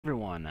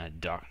Everyone,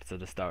 Darkness of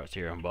the Stars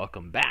here, and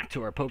welcome back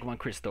to our Pokemon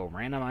Crystal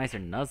Randomizer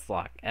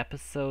Nuzlocke,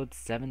 Episode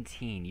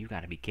 17. You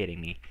gotta be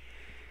kidding me.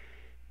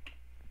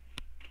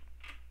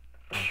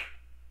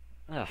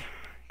 Oh,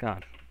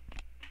 God.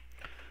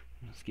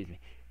 Excuse me.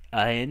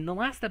 In the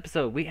last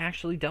episode, we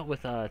actually dealt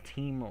with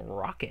Team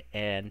Rocket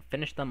and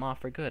finished them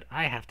off for good.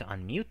 I have to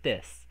unmute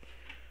this.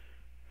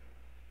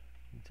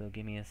 So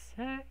give me a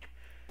sec.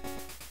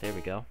 There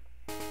we go.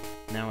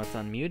 Now it's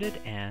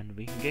unmuted, and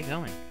we can get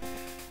going.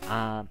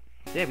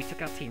 Yeah, we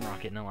took out Team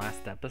Rocket in the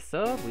last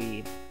episode.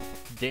 We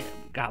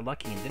got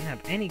lucky and didn't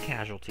have any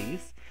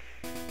casualties.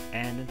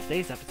 And in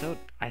today's episode,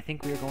 I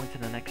think we are going to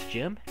the next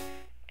gym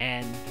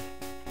and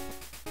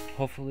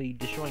hopefully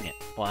destroying it.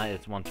 Well,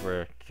 it's once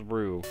we're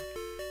through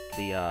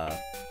the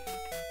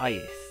ice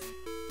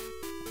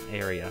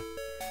area.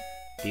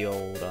 The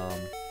old,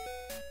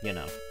 you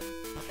know,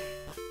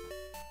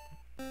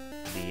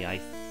 the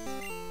ice.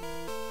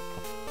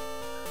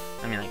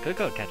 I mean, I could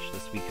go catch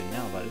this Suicune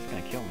now, but it's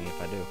gonna kill me if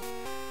I do.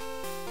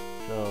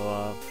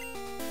 So,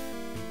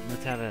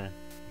 let's have a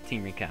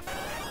team recap.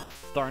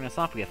 Starting us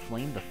off, we have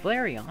Flame the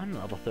Flareon,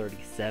 level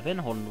 37,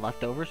 holding the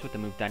leftovers with the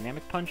move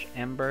Dynamic Punch,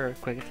 Ember,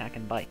 Quick Attack,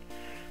 and Bite.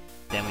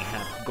 Then we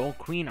have Gold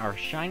Queen, our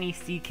shiny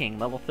Sea King,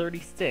 level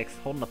 36,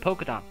 holding the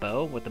Polka Dot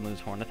Bow with the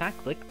moves Horn Attack,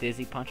 Click,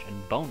 Dizzy Punch,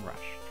 and Bone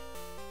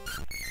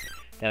Rush.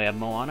 Then we have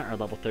Moana, our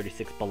level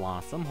 36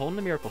 Blossom, holding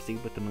the Miracle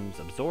Seed with the moves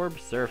Absorb,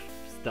 Surf,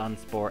 Stun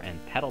Spore, and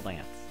Petal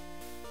Dance.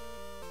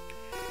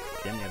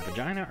 Then we have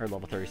Vagina, our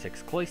level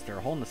 36 Cloyster,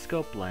 holding the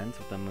Scope Lens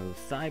with the moves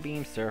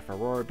Psybeam, Surf,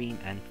 Aurora Beam,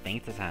 and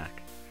Faint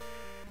Attack.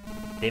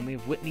 Then we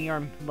have Whitney,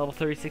 our level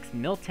 36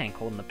 Miltank,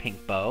 holding the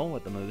Pink Bow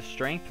with the moves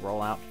Strength,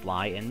 Roll Out,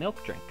 Fly, and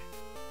Milk Drink.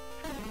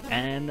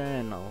 And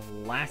then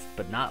last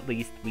but not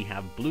least, we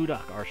have Blue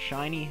Duck, our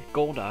shiny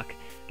Golduck,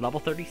 level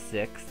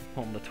 36,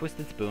 holding the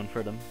Twisted Spoon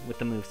for them with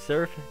the moves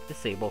Surf,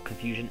 Disable,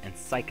 Confusion, and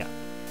Psych Up.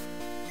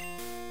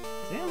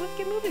 So yeah, let's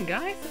get moving,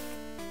 guys.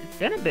 It's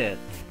been a bit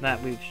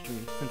that we've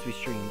streamed since we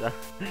streamed.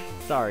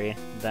 Sorry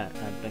that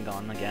I've been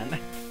gone again.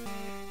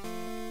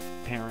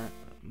 My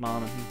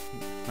mom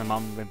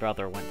and my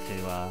brother went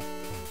to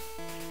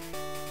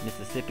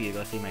Mississippi to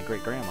go see my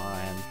great grandma,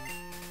 and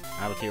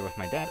I was here with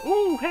my dad.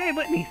 Ooh, hey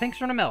Whitney, thanks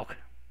for the milk.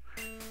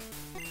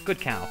 Good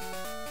cow.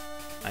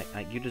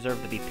 You deserve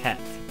to be pet.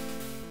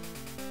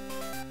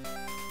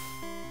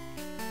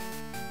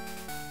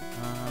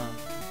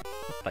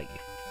 Let's fight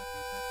you.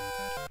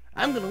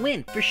 I'm gonna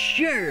win for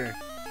sure.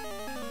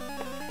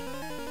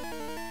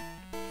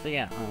 So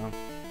yeah,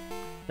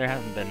 there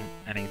hasn't been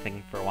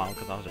anything for a while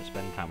because I was just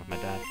spending time with my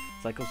dad.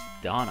 Psycho's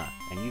Donna,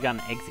 and you got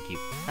an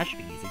Execute. That should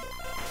be easy.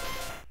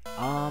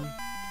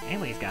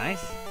 Anyways, guys,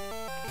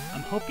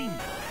 I'm hoping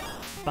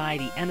by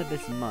the end of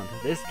this month,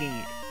 this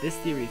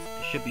series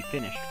should be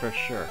finished for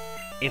sure,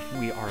 if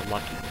we are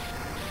lucky.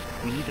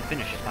 We need to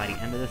finish it by the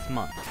end of this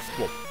month.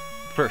 Well,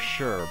 for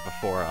sure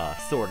before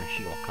Sword and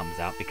Shield comes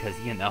out, because,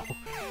 you know,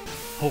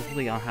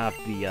 hopefully I'll have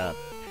the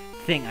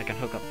thing I can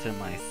hook up to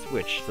my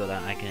Switch so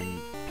that I can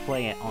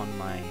play it on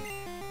my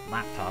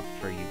laptop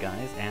for you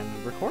guys and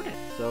record it,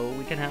 so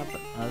we can have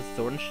a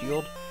Sword and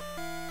Shield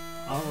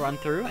run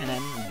through, and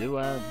then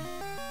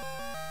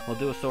we'll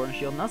do a Sword and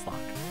Shield Nuzlocke.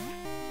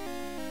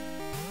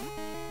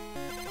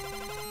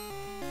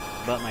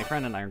 But my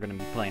friend and I are going to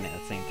be playing it at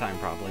the same time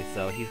probably,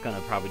 so he's going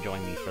to probably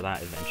join me for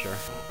that adventure.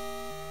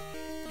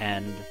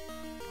 And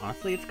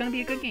honestly, it's going to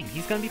be a good game.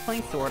 He's going to be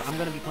playing Sword, I'm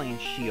going to be playing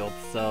Shield,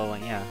 so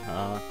yeah,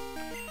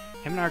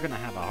 him and I are going to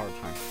have a hard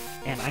time.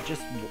 And I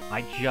just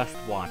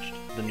watched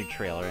the new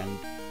trailer, and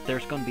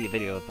there's going to be a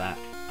video of that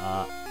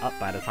up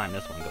by the time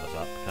this one goes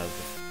up, because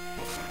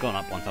it's going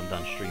up once I'm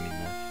done streaming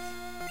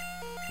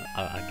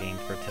this game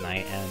for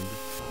tonight, and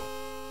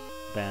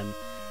then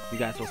you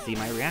guys will see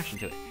my reaction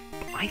to it.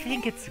 But I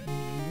think it's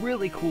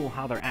really cool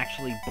how they're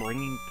actually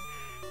bringing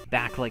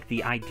back, like,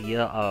 the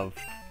idea of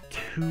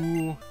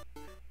 2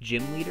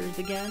 gym leaders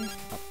again.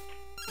 Oh.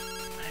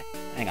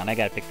 Hang on, I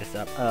gotta pick this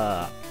up.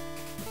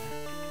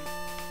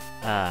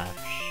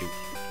 Shoot.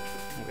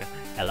 There we go.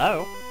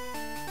 Hello?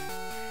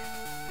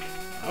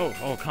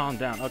 Oh, calm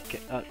down. Okay,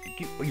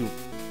 you...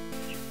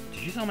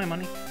 Did you sell my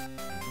money?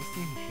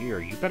 Listen here,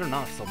 you better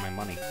not have sold my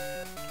money.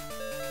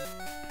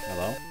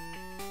 Hello?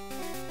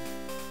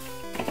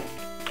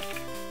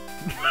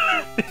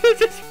 It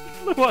just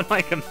flew on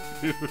my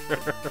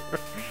computer.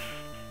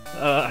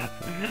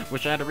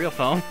 Wish I had a real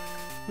phone,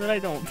 but I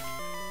don't.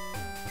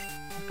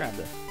 Let's grab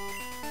this.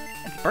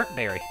 It's burnt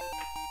berry.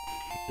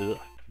 Ugh,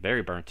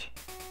 very burnt.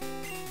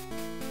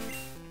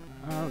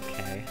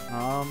 Okay,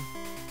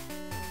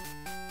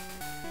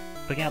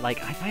 but yeah,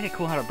 like, I find it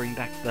cool how to bring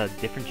back the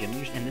different gym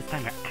leaders, and this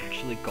time they're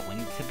actually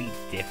going to be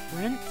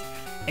different,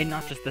 and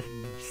not just the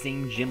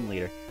same gym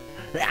leader.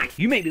 Ah,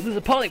 you made me lose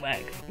a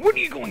Poliwag! What are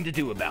you going to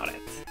do about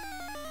it?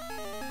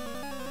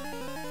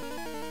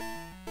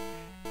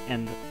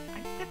 And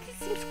that just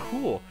seems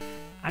cool.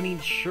 I mean,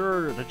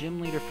 sure, the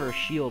gym leader for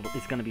Shield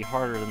is going to be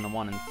harder than the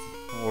one in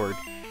Sword,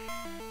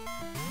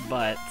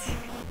 but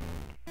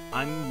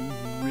I'm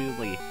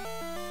really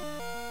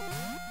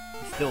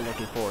still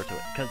looking forward to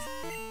it, because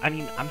I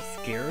mean, I'm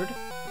scared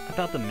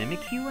about the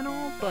Mimikyu and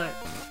all, but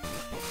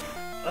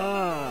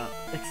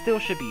it still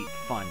should be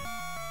fun.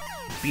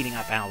 Beating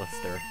up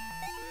Alistair.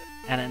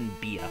 And then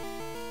Bia.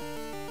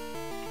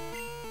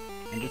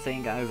 I'm just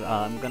saying, guys,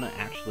 I'm gonna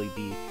actually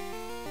be...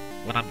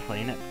 When I'm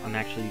playing it, I'm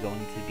actually going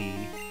to be...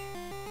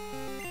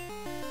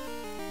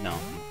 No,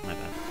 my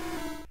bad.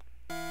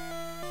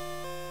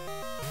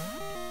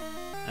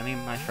 I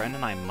mean, my friend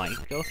and I might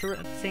go through it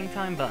at the same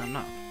time, but I'm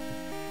not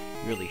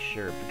really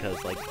sure,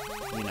 because, like,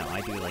 you know,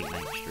 I do, like,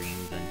 night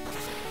streams, and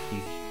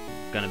he's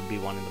gonna be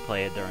wanting to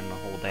play it during the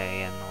whole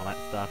day and all that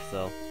stuff,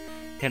 so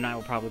him and I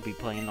will probably be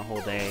playing the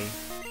whole day,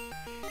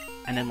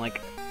 and then,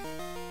 like,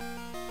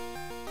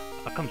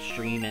 I'll come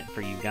stream it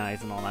for you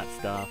guys and all that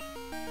stuff,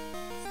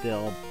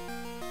 still,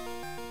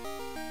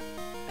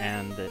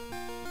 and it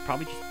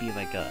probably just be,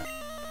 like, a...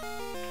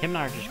 Him and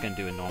I are just gonna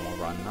do a normal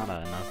run, not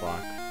a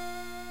nuzlocke.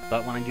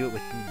 But when I do it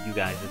with you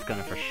guys, it's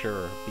gonna for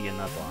sure be a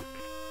nuzlocke.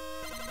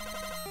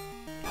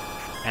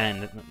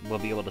 And we'll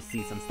be able to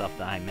see some stuff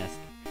that I missed.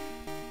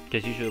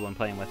 Because usually when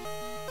playing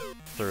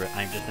through it,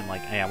 I just am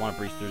like, hey, I want to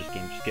breeze through this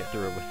game, just get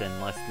through it within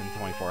less than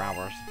 24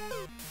 hours.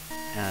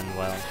 And,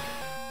 well,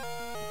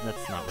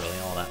 that's not really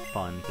all that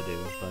fun to do,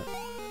 but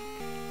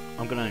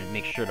I'm gonna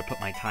make sure to put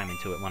my time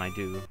into it when I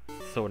do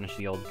Sword and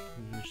Shield.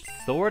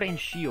 Sword and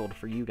Shield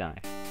for you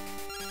guys.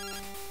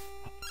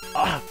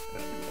 Ah!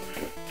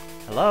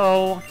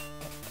 Hello?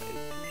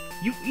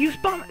 You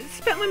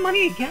spent my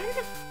money again?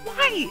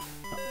 Why?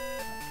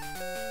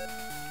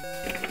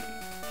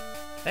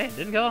 Hey, it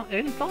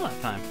didn't fall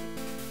that time.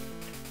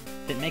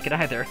 Didn't make it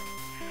either.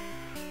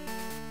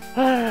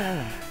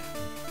 I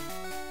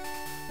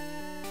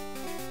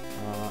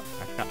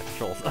forgot the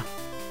controls.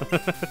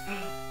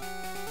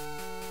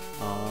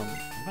 I'm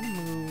gonna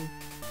move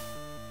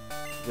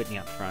Whitney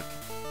up front.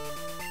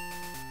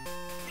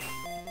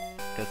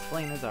 Because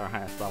Flame is our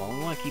highest level, and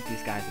we want to keep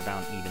these guys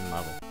about an even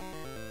level.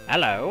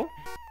 Hello?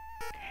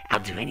 I'll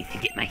do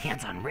anything to get my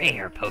hands on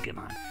rare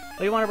Pokemon.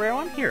 Oh, you want a rare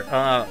one? Here, you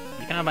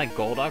can have my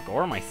Golduck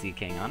or my Sea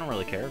King. I don't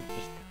really care.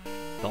 Just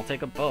don't take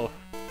them both.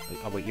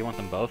 Oh, wait, you want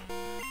them both?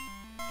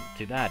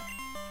 Too bad.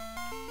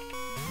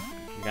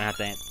 You're gonna have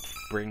to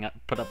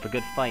put up a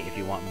good fight if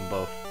you want them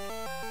both.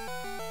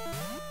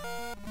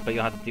 But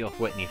you'll have to deal with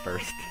Whitney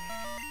first.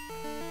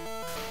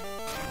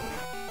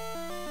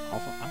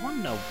 Also, I want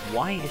to know,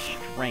 why is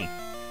Strength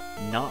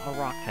not a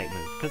rock-type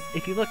move? Because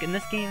if you look in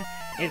this game,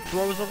 it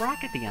throws a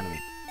rock at the enemy.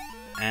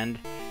 And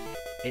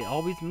it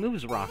always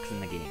moves rocks in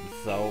the game,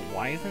 so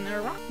why isn't there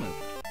a rock move?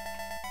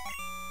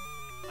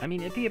 I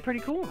mean, it'd be a pretty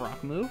cool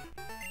rock move.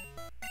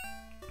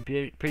 It'd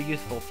be pretty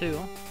useful, too.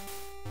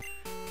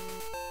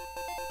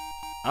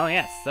 Oh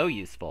yeah, so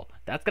useful.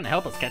 That's gonna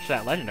help us catch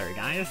that legendary,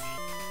 guys.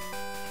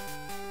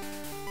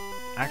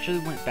 I actually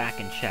went back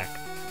and checked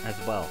as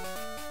well.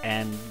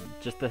 And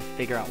just to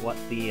figure out what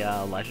the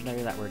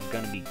legendary that we're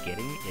going to be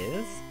getting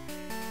is,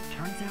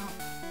 turns out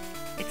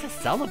it's a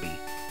Celebi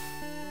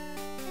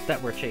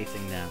that we're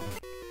chasing now.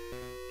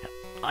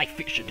 I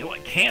fish until I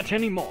can't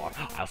anymore.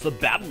 I also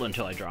battle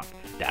until I drop.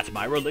 That's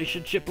my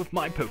relationship with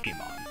my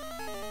Pokemon.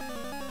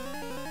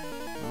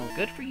 Well,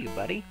 good for you,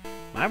 buddy.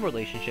 My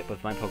relationship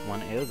with my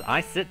Pokemon is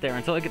I sit there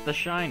until I get the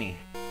shiny.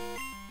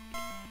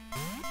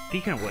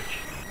 Speaking of which,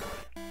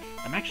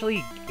 I'm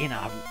actually in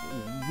a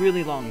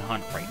really long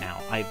hunt right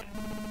now. I've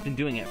been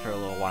doing it for a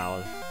little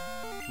while,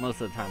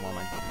 most of the time while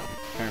my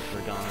parents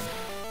were gone.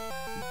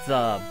 It's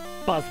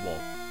Buzzwole.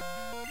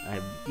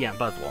 Yeah,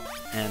 Buzzwole.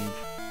 And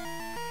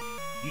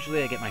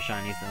usually I get my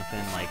shinies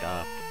within like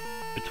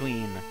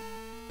between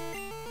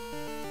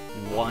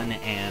 1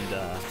 and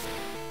I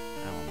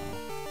don't know.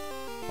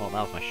 Well,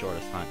 that was my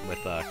shortest hunt with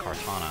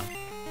Kartana.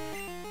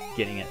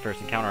 Getting it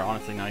first encounter,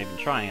 honestly not even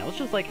trying. I was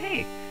just like,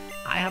 hey,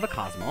 I have a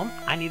Cosmo.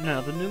 I need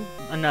another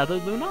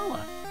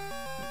Lunala.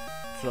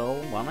 So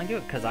why don't I do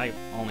it? Because I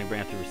only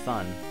ran through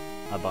Sun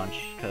a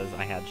bunch because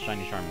I had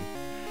Shiny Charmin,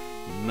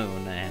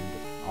 Moon, and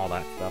all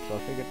that stuff. So I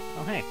figured,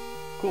 oh hey,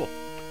 cool.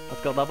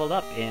 Let's go level it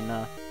up in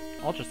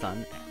Ultra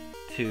Sun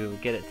to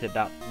get it to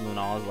about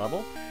Lunala's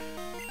level,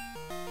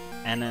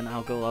 and then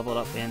I'll go level it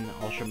up in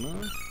Ultra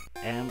Moon,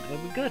 and it'll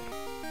be good.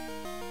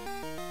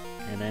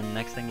 And then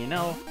next thing you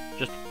know,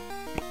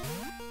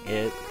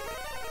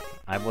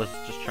 I was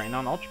just trained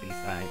on Ultra Beast.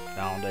 I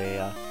found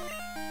a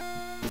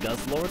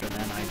Guzzlord, and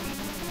then I beat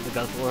the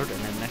Guzzlord,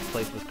 and then next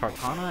place was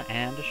Kartana,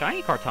 and a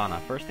shiny Kartana,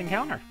 first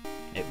encounter.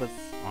 It was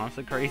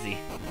honestly crazy.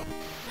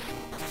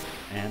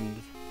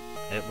 And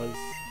it was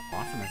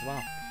awesome as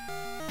well.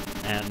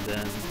 And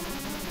then,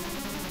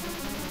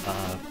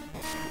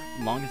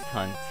 longest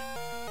hunt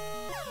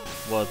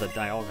was a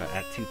Dialga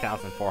at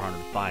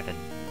 2,405, and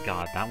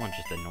god, that one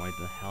just annoyed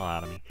the hell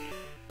out of me.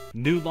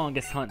 New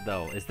longest hunt,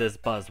 though, is this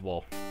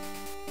Buzzwole.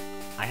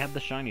 I have the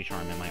Shiny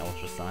Charm in my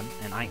Ultra Sun,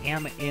 and I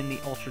am in the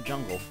Ultra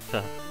Jungle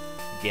to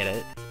get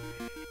it.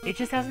 It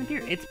just hasn't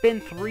appeared. It's been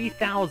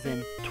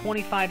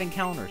 3,025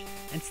 encounters,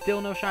 and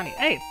still no shiny.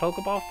 Hey,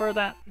 Pokeball for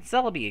that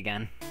Celebi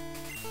again.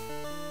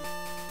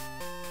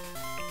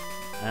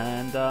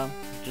 And,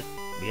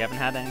 we haven't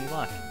had any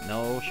luck.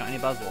 No shiny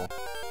Buzzwole.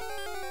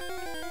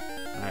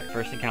 Alright,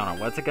 first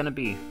encounter. What's it gonna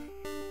be?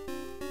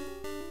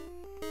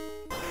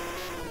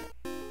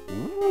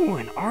 Ooh,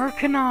 an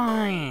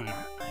Arcanine!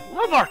 I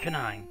love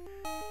Arcanine!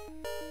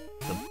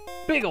 It's a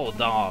big old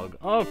dog.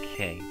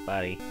 Okay,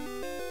 buddy.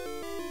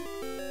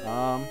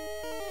 Now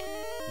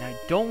I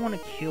don't want to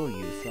kill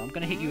you, so I'm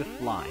gonna hit you with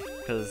Fly,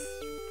 because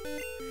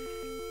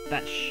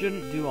that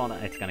shouldn't do all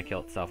that. It's gonna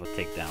kill itself with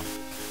Takedown.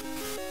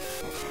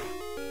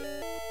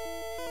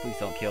 Please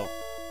don't kill.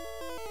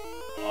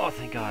 Oh,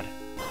 thank God.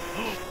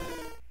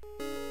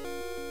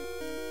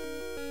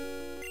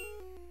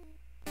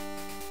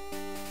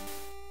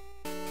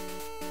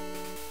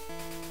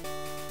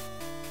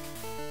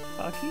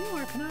 Fuck you,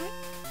 Arcanine.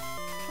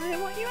 I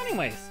didn't want you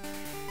anyways.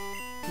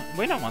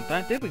 We don't want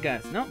that, did we,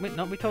 guys? No, we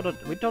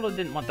totally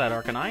didn't want that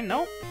Arcanine.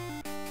 No.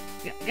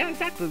 Yeah,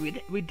 exactly.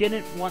 We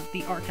didn't want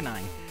the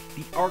Arcanine.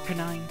 The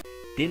Arcanine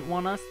didn't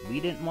want us. We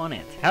didn't want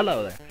it.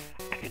 Hello there.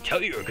 I can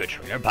tell you're a good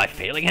trainer by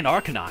failing an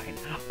Arcanine.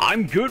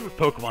 I'm good with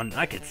Pokemon, and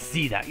I can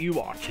see that you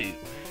are too.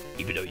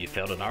 Even though you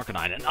failed an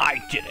Arcanine and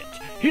I didn't.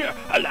 Here,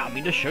 allow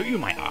me to show you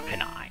my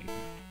Arcanine.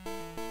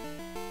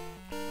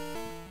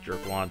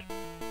 Jerkwand.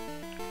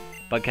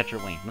 Bugcatcher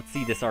Wayne. Let's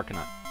see this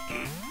Arcanine.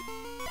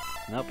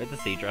 Nope, it's a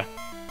Seadra.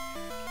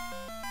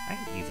 I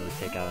can easily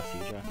take out a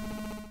Seadra.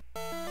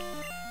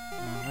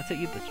 Let's hit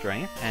you with the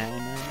Strength,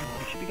 and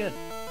you should be good.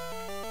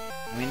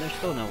 I mean, there's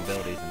still no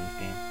abilities in this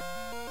game.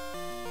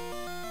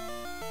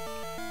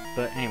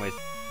 But anyways,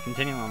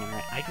 continuing on,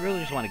 I really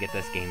just want to get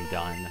this game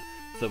done,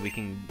 so we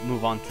can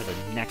move on to the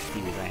next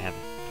series I have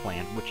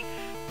planned, which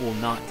will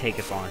not take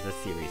as long as this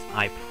series.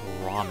 I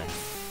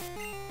promise.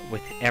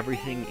 With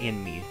everything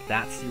in me,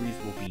 that series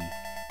will be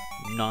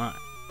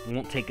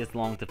won't take as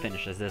long to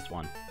finish as this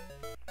one.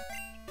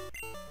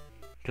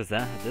 Because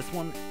this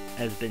one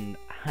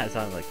has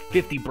like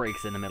 50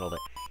 breaks in the middle of it.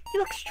 You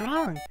look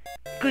strong.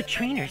 Good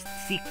trainers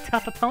seek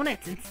tough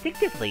opponents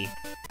instinctively.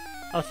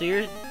 Oh, so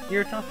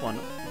you're a tough one.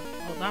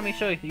 Well, let me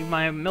show you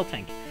my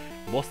Miltank.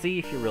 We'll see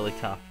if you're really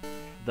tough.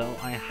 Though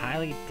I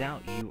highly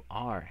doubt you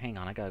are. Hang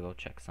on, I gotta go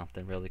check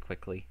something really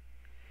quickly.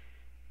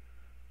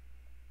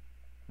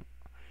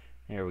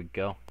 There we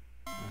go.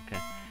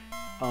 Okay.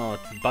 Oh,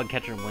 it's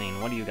Bugcatcher Wayne.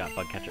 What do you got,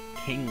 Bugcatcher?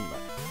 Kinglet.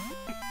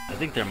 I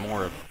think they're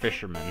more of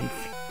fishermen's.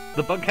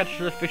 The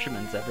Bugcatcher of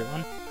fishermen's,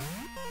 everyone.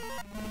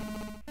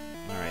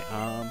 Alright,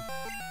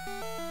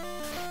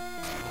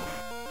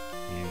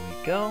 here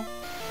we go.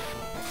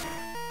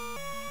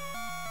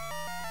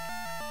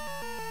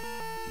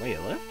 Wait,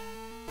 it lived?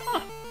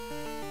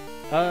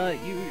 Huh.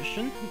 You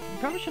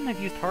probably shouldn't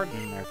have used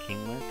Harden there,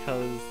 Kingler,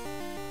 cause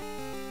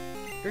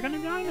you're gonna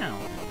die now.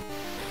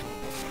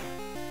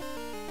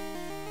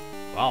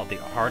 Wow, the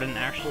Harden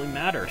actually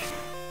mattered.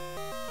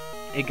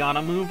 It got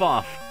a move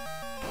off.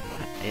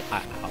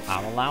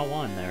 I'll allow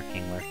one there,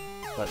 Kingler.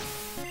 But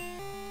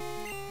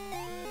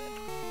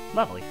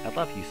lovely. I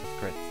love useless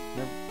crits.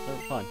 They're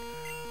fun.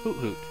 Hoot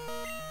hoot.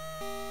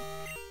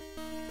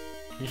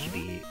 This should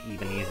be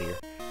even easier.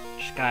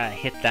 Just gotta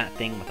hit that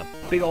thing with a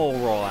big ol'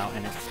 rollout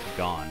and it's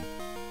gone.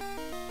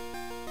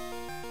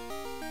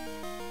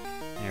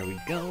 There we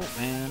go,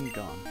 and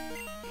gone.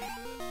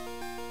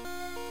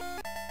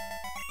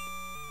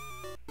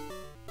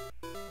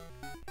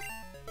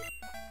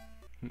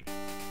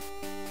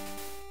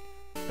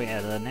 But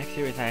yeah, the next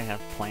series I have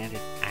planned is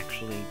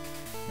actually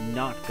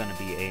not gonna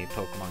be a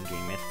Pokemon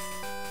game. It's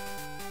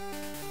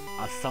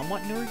a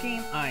somewhat newer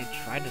game. I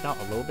tried it out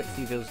a little bit to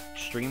see if it was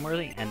stream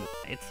worthy, and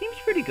it seems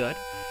pretty good.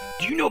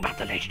 Do you know about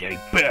the legendary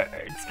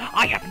birds?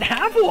 I happen to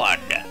have one!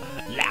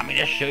 Allow me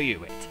to show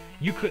you it.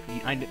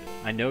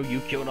 I know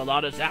you killed a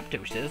lot of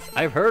Zapdoses.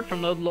 I've heard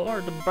from the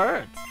Lord of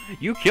Birds.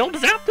 You killed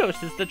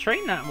Zapdoses to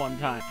train that one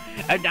time,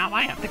 and now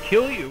I have to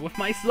kill you with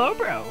my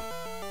Slowbro.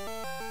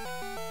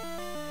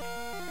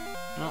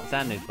 Well,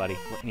 sad news, buddy.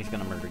 Whitney's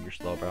gonna murder your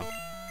Slowbro.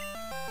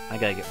 I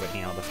gotta get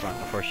Whitney out of the front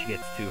before she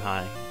gets too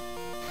high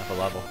of a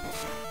level.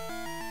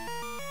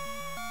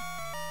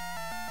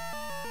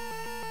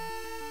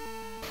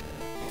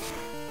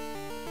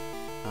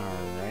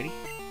 Alrighty.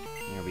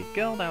 Here we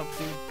go. That'll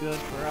do good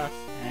for us.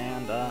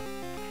 And,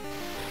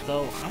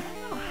 so, I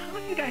wanna know, how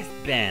have you guys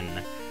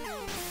been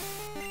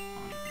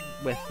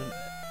with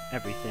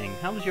everything?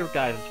 How was your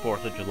guys'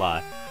 4th of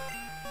July?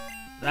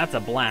 That's a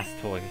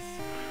Blastoise.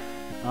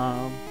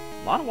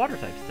 A lot of water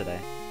types today.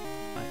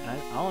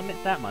 I'll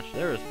admit that much.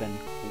 There has been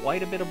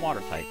quite a bit of water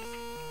types.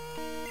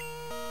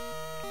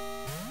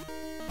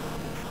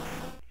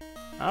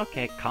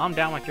 Okay, calm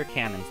down with your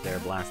cannons there,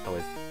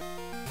 Blastoise.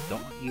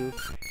 Don't want you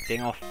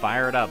getting all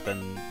fired up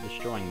and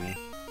destroying me.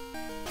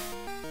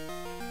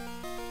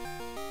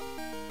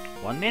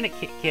 1 minute,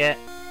 Kit Kit.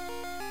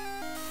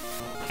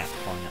 Cat's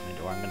pulling at my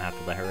door. I'm gonna have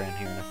to let her in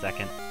here in a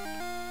second.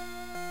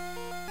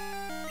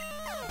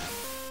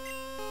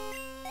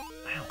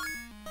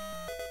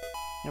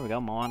 There we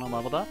go, Moana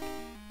leveled up.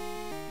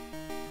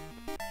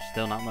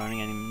 Still not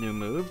learning any new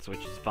moves,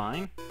 which is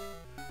fine.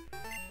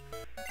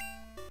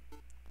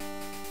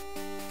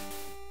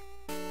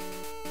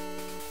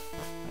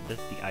 This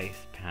is the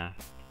ice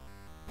path.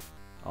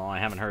 Oh, I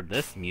haven't heard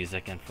this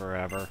music in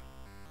forever.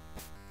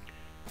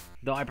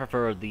 Though I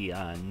prefer the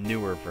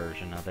newer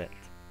version of it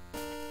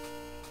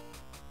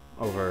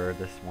over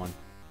this one.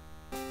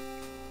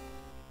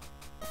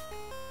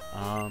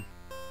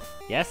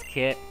 Yes,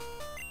 Kit.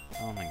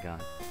 Oh my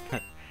god.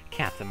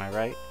 Cats, am I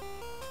right?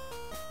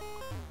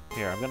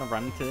 Here, I'm gonna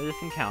run into this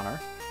encounter,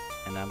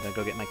 and I'm gonna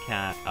go get my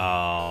cat.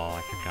 Oh,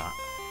 I forgot.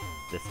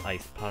 This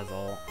ice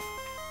puzzle.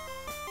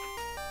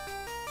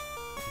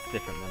 It's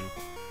different than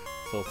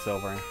Soul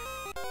Silver.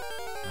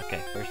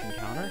 Okay, first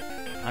encounter.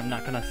 I'm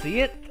not gonna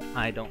see it.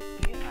 I don't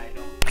see it. I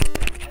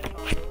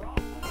thought you were wrong.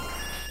 Not a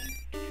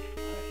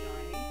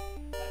shiny.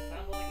 That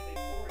sounds like a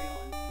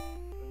Vaporeon.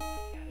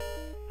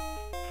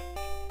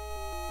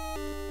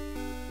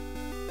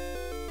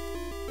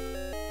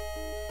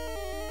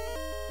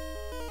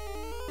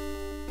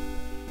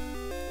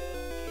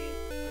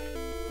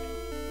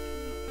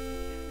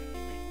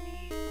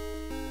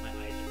 My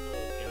eyes are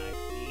closed. Can I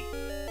see?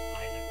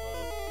 Eyes are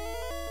closed.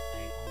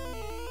 I only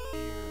hear.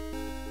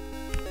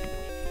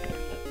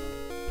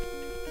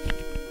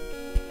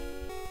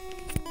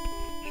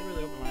 Should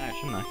really open my eyes,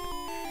 shouldn't I?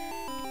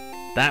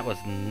 That was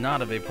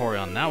not a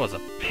Vaporeon. That was a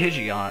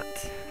Pidgeot.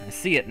 I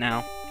see it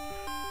now.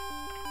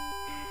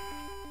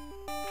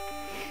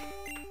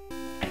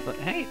 But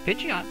hey,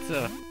 Pidgeot's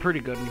a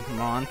pretty good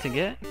mon to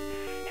get.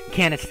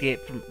 Can't escape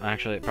from...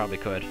 Actually, it probably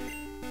could.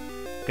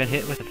 Get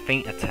hit with a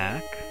faint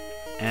attack,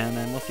 and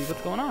then we'll see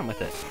what's going on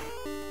with it.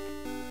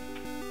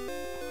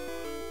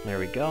 There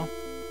we go.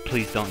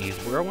 Please don't use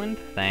Whirlwind.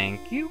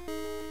 Thank you.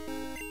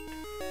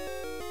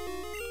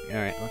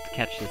 Alright, let's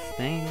catch this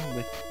thing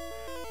with...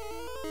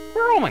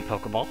 Where are all my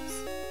Pokeballs?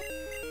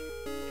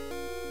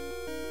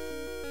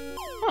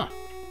 Huh.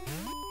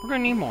 We're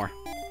gonna need more.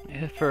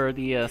 For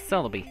the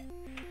Celebi.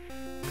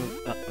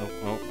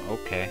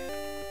 Okay.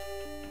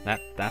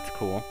 That's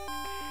cool.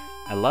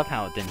 I love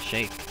how it didn't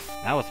shake.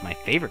 That was my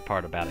favorite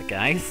part about it,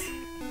 guys.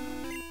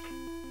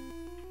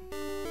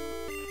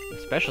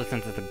 Especially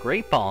since it's a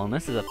Great Ball and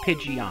this is a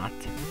Pidgeot.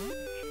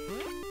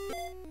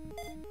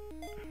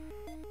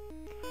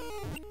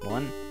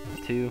 1,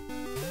 2...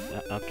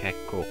 okay,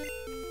 cool.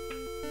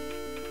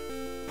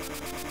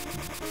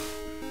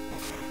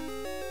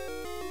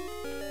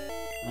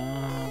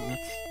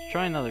 Let's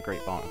try another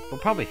Great Ball.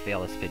 We'll probably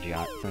fail this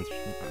Pidgeot since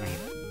I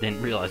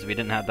didn't realize we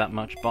didn't have that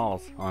much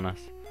balls on us.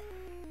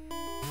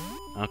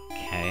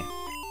 Okay.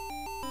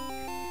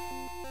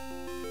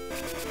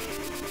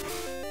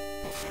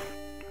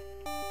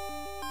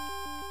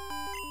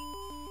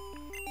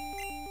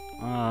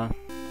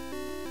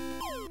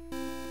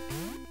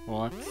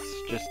 Well, let's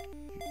just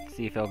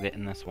see if I'll get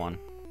in this one.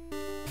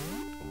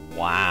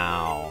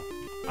 Wow.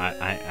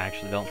 I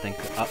actually don't think...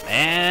 Up,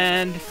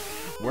 and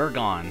we're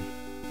gone.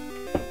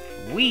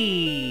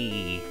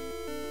 Whee!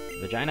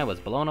 Vagina was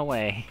blown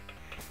away.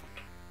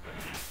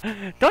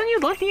 Don't you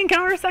love the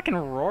encounters that can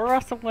roar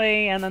us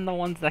away, and then the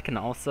ones that can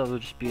also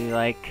just be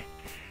like,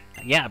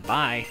 yeah,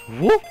 bye.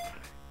 Whoop!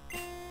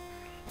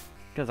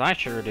 Because I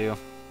sure do.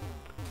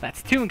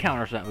 That's 2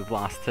 encounters that we've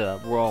lost to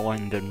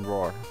Whirlwind and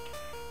Roar.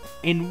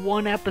 In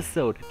one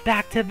episode,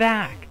 back to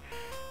back!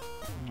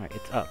 Alright,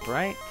 it's up,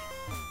 right?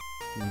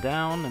 And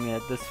down, let me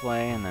head this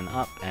way, and then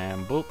up,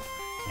 and boop,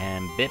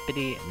 and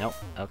bippity. Nope,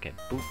 okay,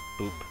 boop,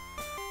 boop.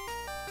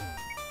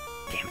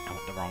 Damn it, I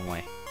went the wrong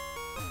way.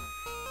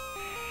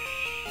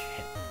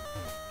 Shit.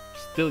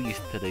 Still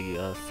used to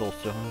the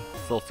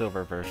Soul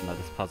Silver version of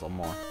this puzzle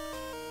more.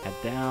 Head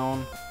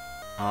down,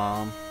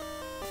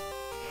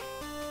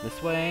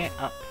 this way,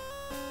 up.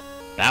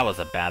 That was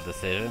a bad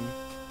decision.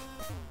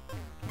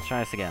 Let's try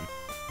this again.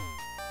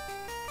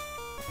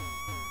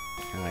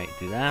 Alright,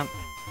 do that.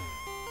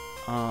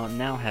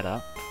 Now head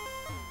up.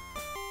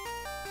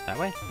 That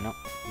way? No,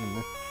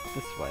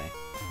 this way.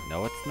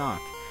 No, it's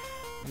not.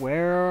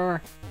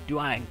 Where do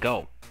I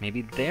go?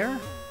 Maybe there?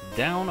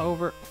 Down,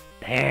 over...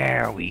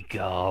 There we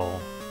go.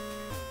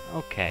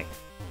 Okay.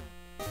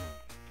 Right.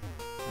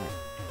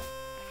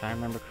 If I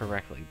remember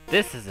correctly,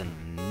 this is an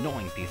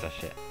annoying piece of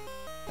shit.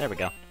 There we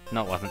go.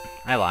 No, it wasn't.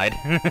 I lied.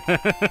 I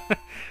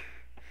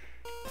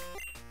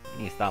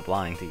need to stop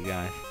lying to you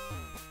guys.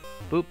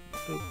 Boop,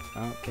 boop.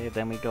 Okay,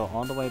 then we go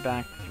all the way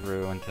back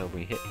through until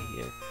we hit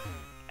here.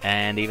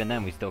 And even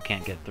then, we still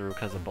can't get through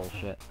because of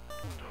bullshit.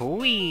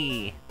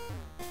 Whee!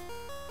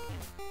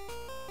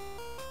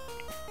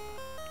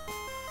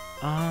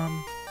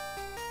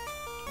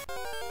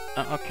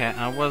 Okay,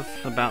 I was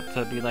about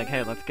to be like,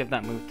 hey, let's give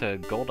that move to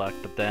Golduck,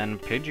 but then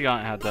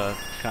Pidgeot had to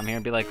come here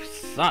and be like,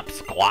 sup,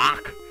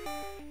 Squawk?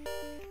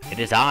 It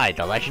is I,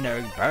 the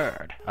legendary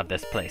bird of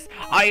this place.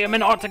 I am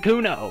an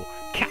Articuno!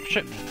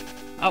 Capture me!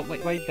 Oh,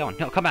 wait, where are you going?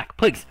 No, come back,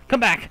 please, come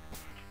back!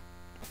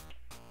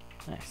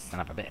 Son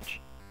of a bitch.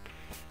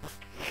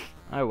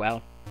 Oh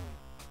well.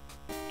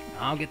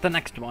 I'll get the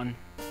next one.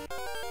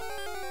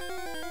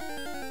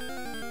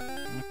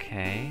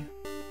 Okay.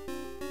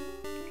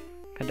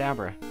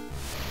 Kadabra.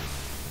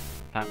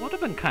 That would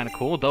have been kind of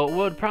cool, though it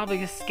would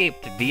probably escape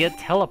via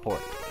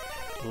teleport.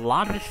 A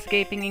lot of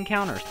escaping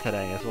encounters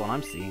today is what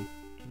I'm seeing.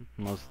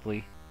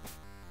 Mostly.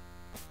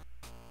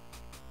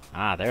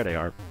 Ah, there they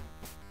are.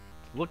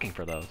 Looking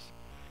for those.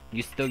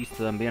 You still used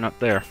to them being up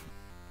there.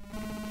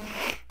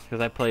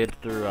 Because I played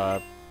through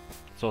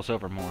Soul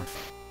Silver more.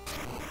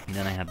 And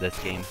then I had this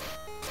game.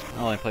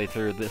 I only played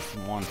through this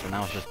once, and I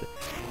was just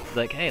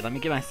like, hey, let me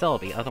get my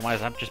Celebi.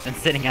 Otherwise, I've just been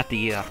sitting at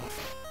the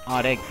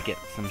odd egg to get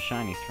some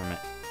shinies from it.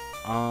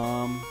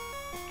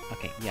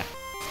 Okay, yeah.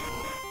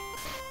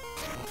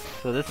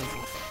 So this is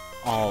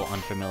all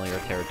unfamiliar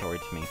territory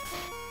to me.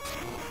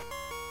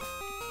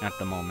 At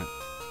the moment.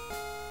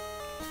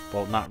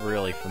 Well, not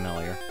really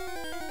familiar.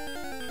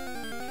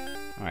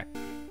 Alright.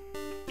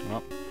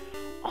 Well.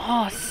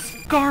 Oh,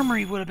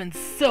 Skarmory would have been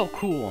so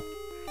cool!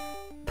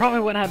 Probably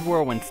would have had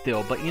Whirlwind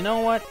still, but you know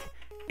what?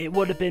 It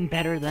would have been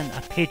better than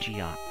a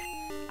Pidgeot.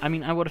 I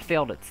mean, I would have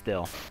failed it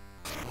still.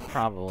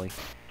 Probably.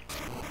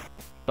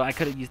 But I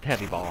could have used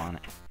Heavy Ball on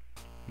it.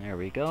 There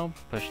we go.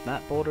 Push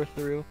that boulder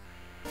through.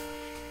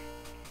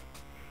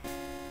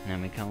 And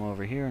then we come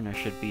over here, and there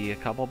should be a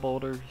couple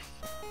boulders.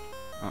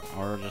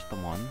 Or just the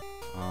one.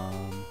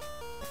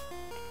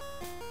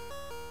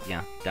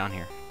 Yeah, down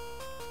here.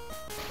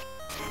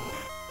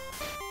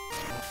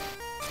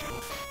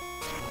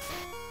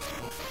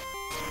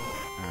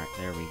 Alright,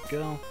 there we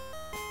go.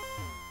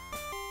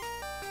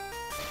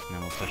 And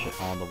then we'll push it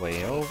all the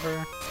way over.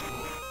 Then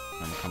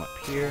we'll come up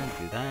here and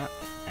do that.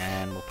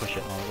 And we'll push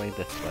it all the way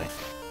this way.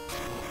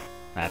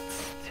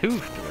 That's 2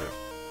 through.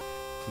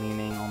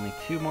 Meaning only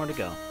 2 more to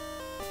go.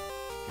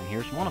 And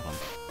here's one of them.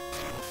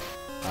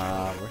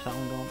 Where's that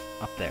one going?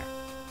 Up there.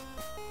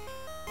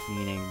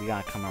 Meaning we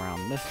gotta come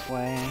around this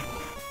way.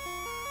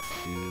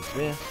 Do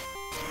this.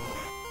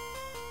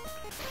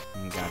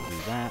 And we gotta do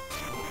that.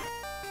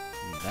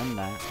 And then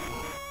that.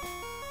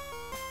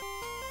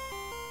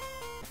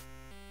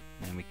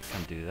 And then we can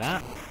come do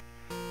that.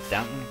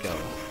 Down it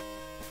goes.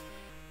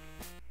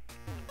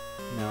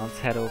 Now let's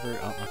head over.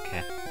 Oh,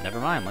 okay. Never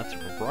mind. Let's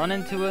run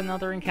into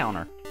another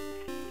encounter.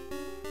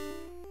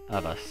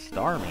 Of a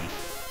Starmie.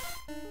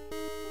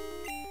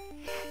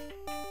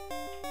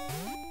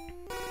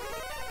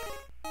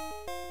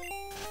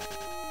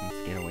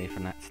 Let's get away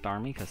from that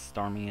Starmie, because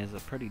Starmie is a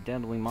pretty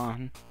deadly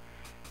mon.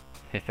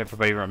 If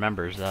everybody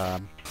remembers,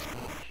 the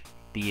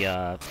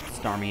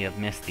Starmie of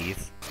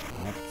Misties.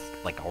 That's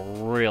like a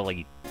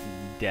really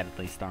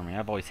deadly Starmie.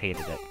 I've always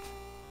hated it.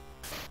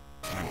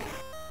 Alright.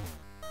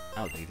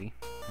 That was easy.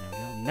 There we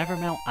go. Never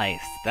melt ice.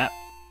 That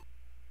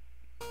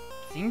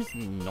seems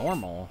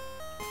normal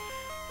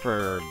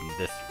for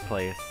this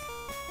place.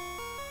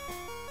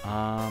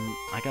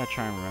 I gotta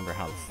try and remember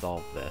how to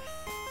solve this.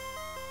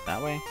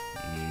 That way?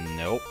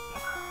 Nope.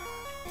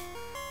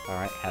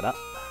 Alright, head up.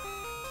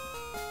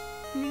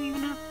 You didn't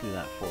even have to do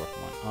that 4th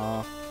one.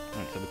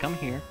 Alright, so we come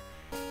here,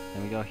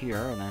 then we go here,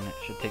 and then it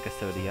should take us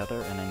to the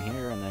other, and then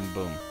here, and then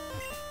boom.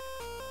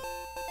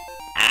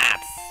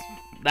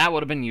 That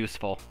would have been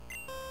useful.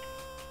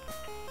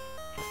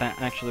 That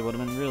actually would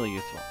have been really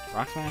useful.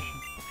 Rock Smash?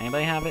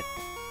 Anybody have it?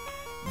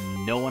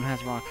 No one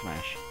has Rock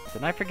Smash.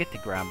 Did I forget to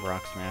grab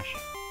Rock Smash?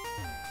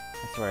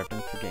 I swear I've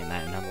been forgetting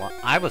that in a lot.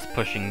 I was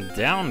pushing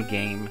down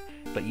game,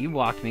 but you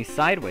walked me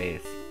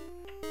sideways.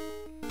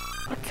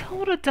 A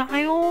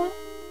Totodile?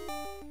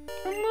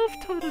 I love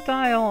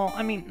Totodile.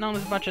 I mean, not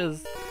as much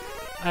as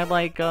I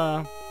like,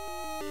 the,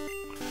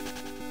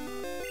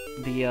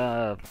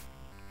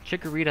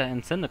 Chikorita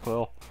and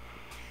Cyndaquil.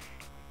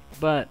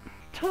 But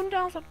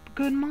Totodile's a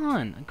good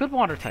mon. A good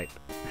water type.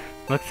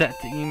 Looks at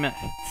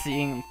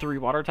seeing 3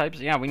 water types.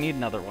 Yeah, we need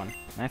another one.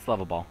 Nice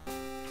level ball.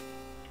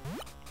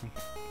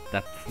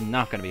 That's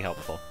not going to be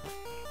helpful.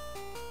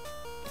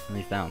 At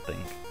least I don't think.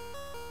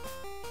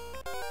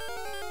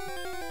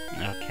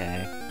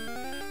 Okay.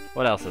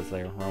 What else is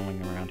there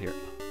roaming around here?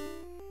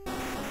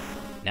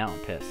 Now I'm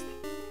pissed.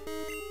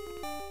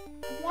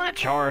 What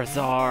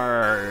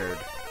Charizard?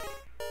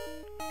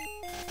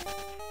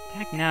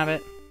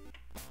 Dagnabbit.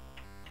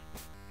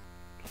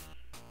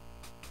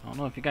 I don't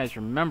know if you guys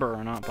remember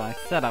or not, but I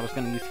said I was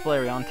going to use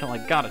Flareon until I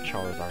got a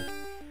Charizard.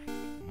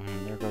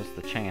 There goes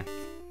the chance.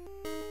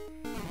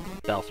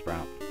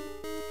 Bellsprout.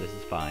 This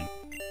is fine.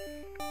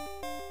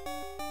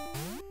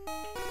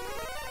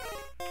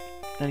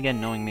 Then again,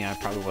 knowing me, I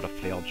probably would have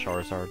failed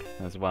Charizard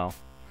as well.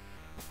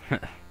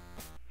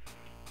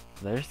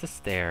 There's the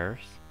stairs.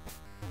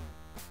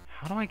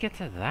 How do I get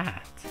to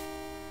that?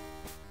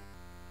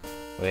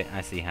 Wait,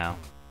 I see how.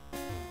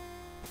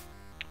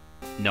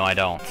 No, I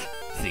don't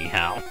see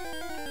how.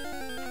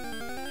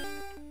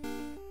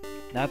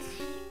 That's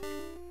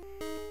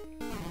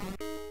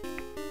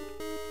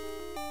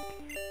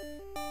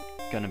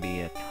gonna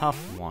be a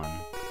tough one.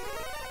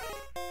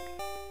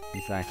 At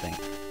least I think.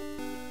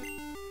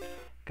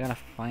 Gotta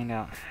find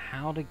out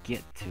how to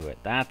get to it.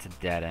 That's a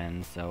dead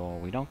end, so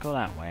we don't go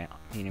that way.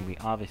 Meaning we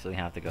obviously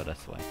have to go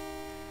this way.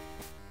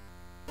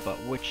 But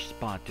which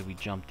spot do we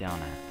jump down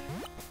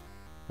at?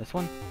 This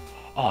one?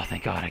 Oh,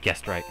 thank God, I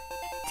guessed right.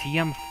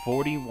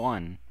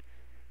 TM41.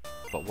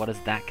 But what does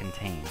that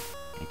contain?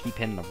 I keep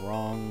hitting the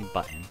wrong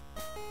button.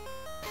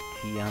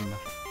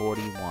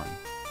 TM41.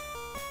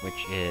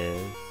 Which is...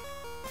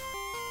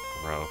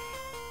 growth.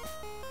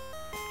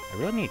 I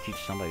really need to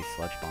teach somebody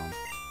Sludge Bomb.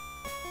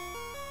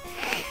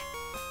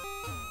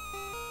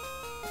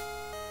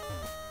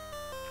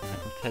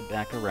 head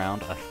back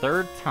around a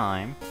third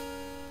time.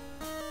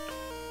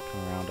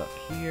 Come around up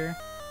here.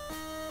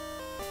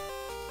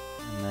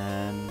 And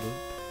then, boop,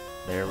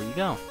 there we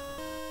go.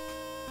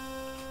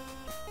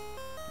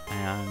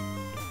 And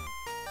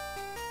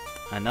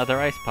another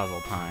ice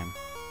puzzle time.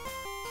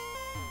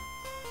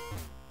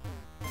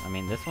 I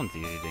mean, this one's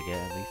easy to get,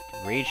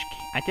 at least.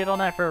 I did all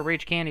that for a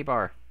Rage Candy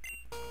Bar.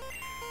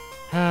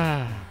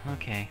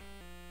 Okay.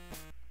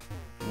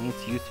 I mean,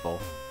 it's useful.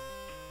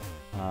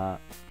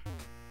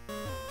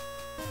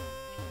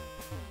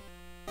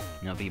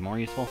 It'll be more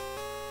useful.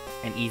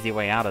 An easy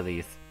way out of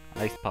these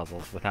ice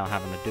puzzles without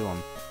having to do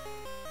them.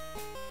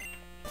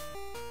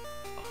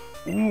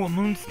 Ooh, a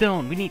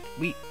moonstone! We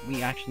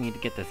actually need to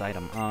get this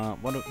item.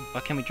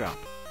 What can we drop?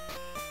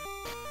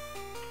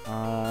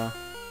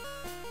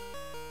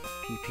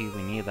 PP,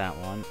 we need that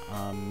one.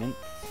 Mints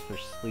for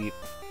sleep.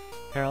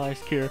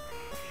 Paralyzed cure.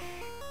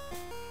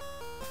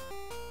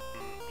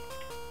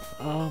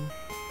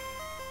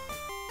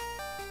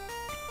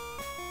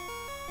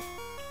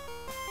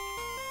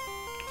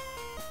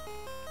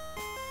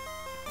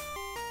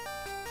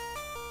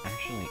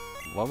 Actually,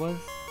 what was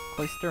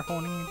Cloyster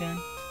holding again?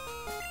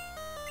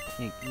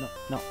 Hey,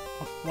 no,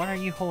 what are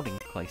you holding,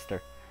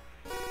 Cloyster?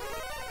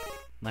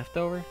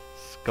 Leftover?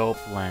 Scope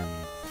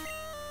lens.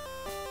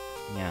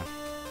 Yeah.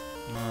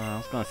 I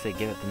was gonna say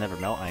give it the never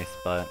melt ice,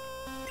 but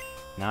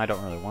now I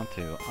don't really want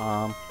to.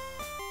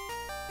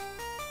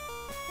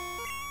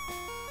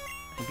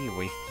 It'd be a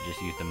waste to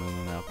just use the moo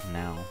milk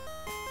now.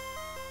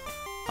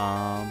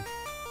 Well,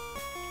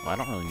 I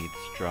don't really need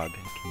this drug. It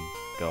can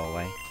go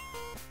away.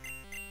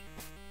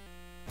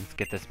 Let's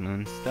get this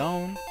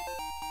moonstone.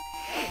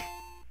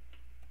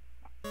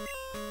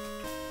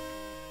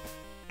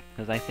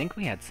 Because I think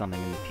we had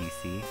something in the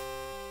PC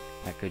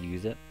that could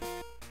use it.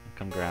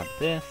 Come grab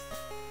this.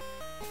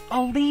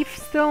 A leaf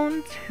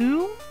stone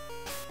too?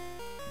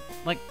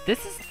 Like,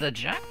 this is the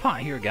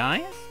jackpot here,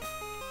 guys.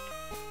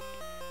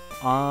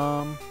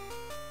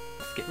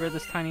 Let's get rid of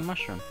this tiny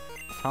mushroom.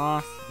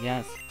 Toss,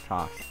 yes,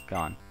 toss,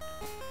 gone.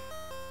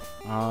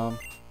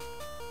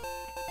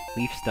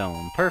 Leaf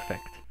stone,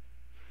 perfect.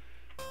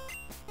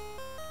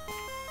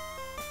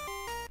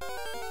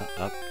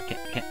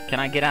 Can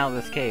I get out of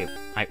this cave?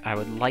 I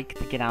would like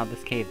to get out of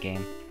this cave,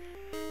 game.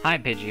 Hi,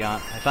 Pidgeot.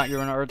 I thought you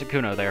were an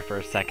Articuno there for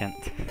a second.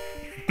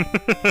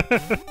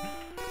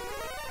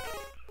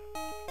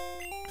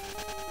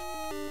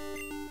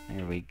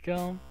 There we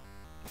go.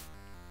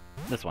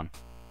 This one.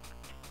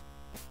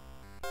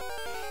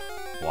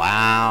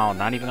 Wow,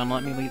 not even gonna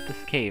let me leave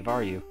this cave,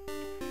 are you?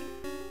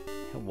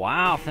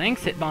 Wow,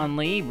 thanks,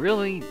 Hitmonlee.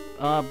 Really,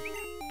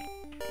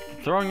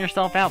 throwing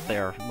yourself out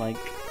there. Like,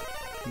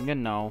 you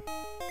know.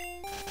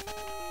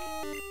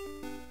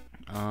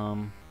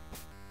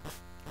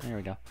 There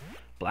we go.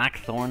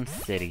 Blackthorn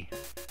City.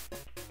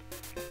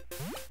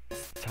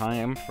 It's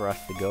time for us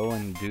to go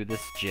and do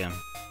this gym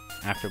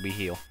after we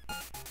heal.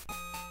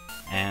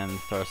 And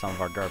throw some of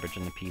our garbage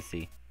in the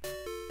PC.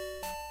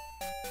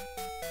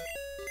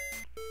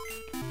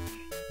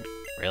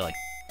 Really?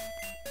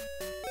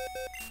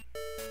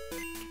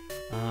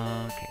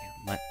 Okay,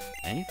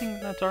 anything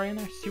that's already in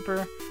there?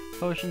 Super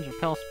potions,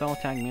 repel, spell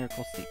attack,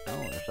 miracle, sleep.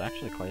 Oh, there's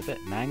actually quite a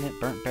bit. Magnet,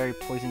 burnt berry,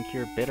 poison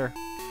cure, bitter,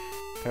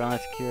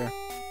 paralyzed cure,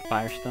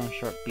 firestone,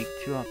 sharp beak,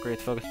 2 upgrades,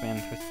 focus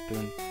band, twist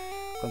spoon,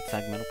 gun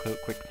sag, metal coat,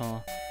 quick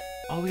claw.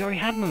 Oh, we already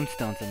had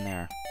moonstones in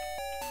there.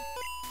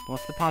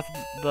 Let's deposit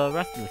the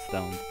rest of the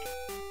stones.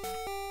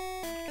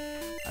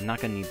 I'm not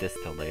gonna need this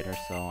till later,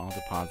 so I'll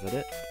deposit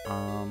it.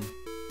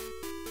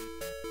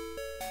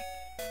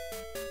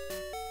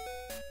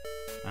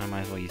 I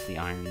might as well use the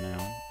iron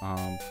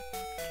now.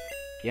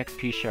 The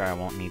XP share I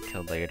won't need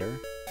till later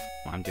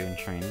while I'm doing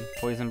training.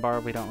 Poison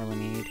barb we don't really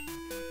need.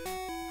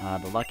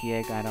 The lucky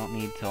egg I don't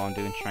need till I'm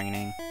doing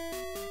training.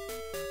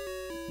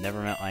 Never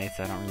melt ice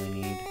I don't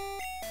really need.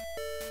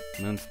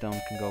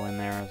 Moonstone can go in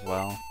there as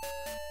well.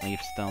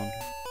 Leaf stone.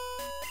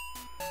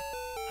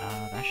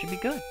 That should be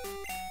good.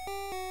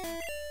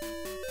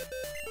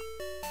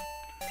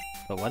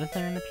 But what is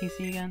there in the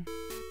PC again?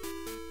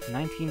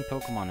 19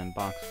 Pokemon in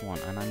box 1,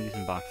 and I'm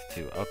using box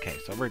 2. Okay,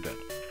 so we're good.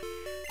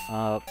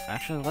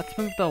 Actually, let's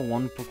move the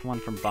one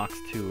Pokemon from box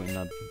 2 in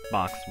the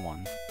box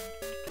 1.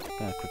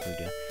 Gonna quickly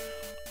do it.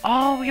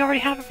 Oh, we already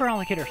have a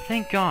Feraligatr,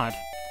 thank God!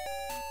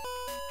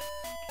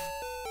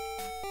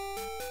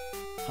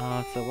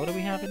 So what do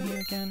we have in here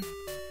again?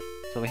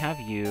 So we have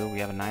you, we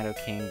have a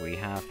Nidoking, we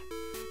have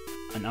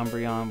an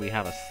Umbreon, we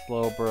have a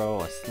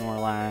Slowbro, a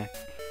Snorlax,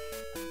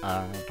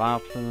 a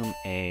Vileplume,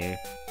 a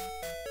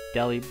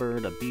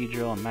Delibird, a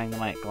Beedrill, a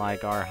Magnemite,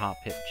 Gligar,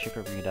 Hoppip,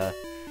 Chikorita,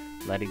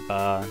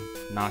 Ladybug,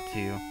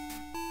 Natu.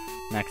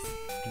 Next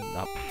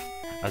up,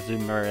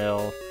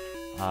 Azumarill,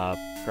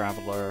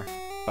 Graveler,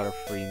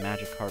 Butterfree,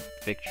 Magikarp,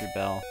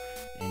 Victreebel,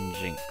 and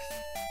Jinx.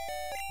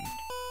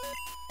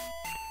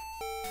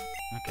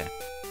 Okay.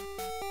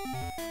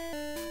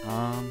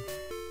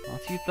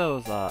 Let's use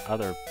those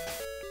other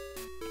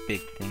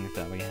big things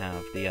that we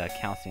have, the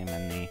calcium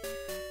and the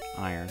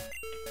iron.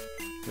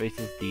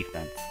 Raises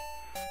defense.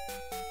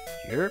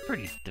 You're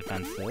pretty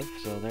defensive,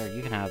 so there,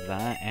 you can have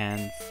that.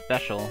 And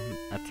special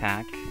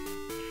attack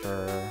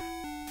for,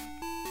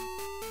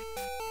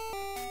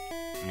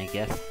 I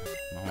guess,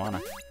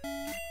 Moana.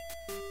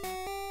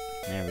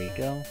 There we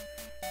go.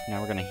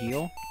 Now we're gonna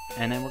heal,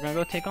 and then we're gonna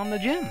go take on the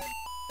gym.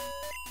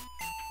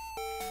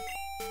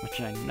 Which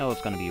I know is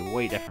gonna be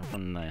way different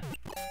from the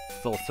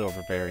Soul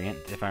Silver variant,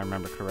 if I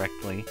remember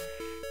correctly.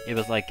 It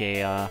was like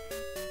a,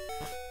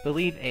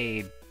 believe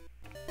a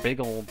big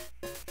old...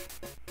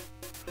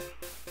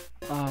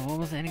 what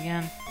was it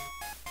again?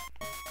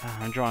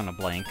 I'm drawing a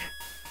blank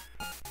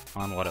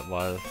on what it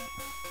was.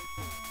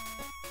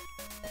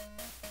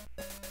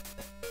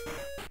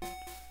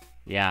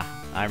 Yeah,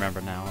 I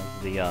remember now. It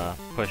was the,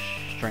 push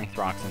strength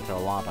rocks into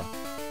lava.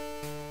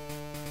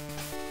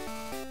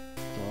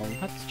 So,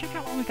 let's check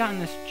out what we got in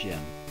this gym.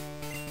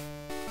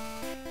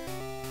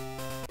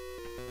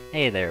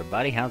 Hey there,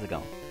 buddy. How's it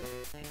going?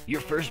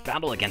 Your first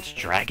battle against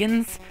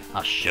dragons?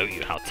 I'll show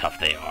you how tough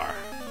they are.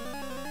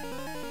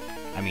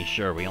 I mean,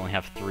 sure, we only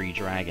have 3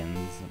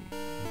 dragons,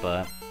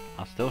 but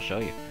I'll still show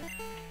you.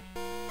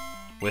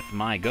 With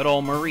my good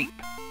old Mareep,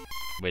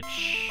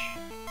 which...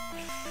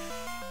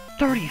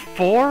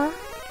 34?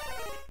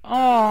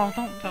 Oh,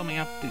 don't tell me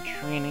I have to do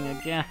training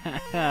again.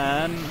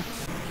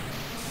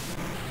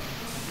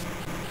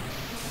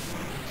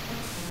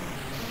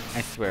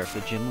 I swear, if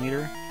the gym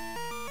leader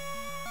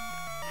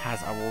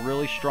has a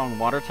really strong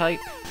water type,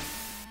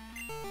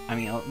 I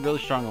mean, a really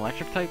strong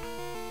electric type,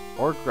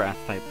 or grass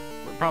type,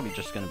 we're probably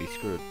just gonna be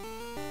screwed.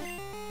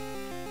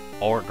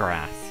 Or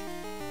grass.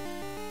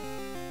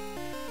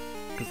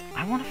 Because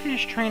I want to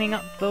finish training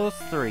up those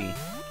 3.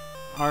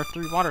 Our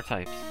 3 water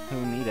types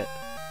who need it.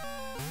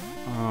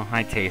 Oh,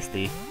 hi,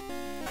 Tasty.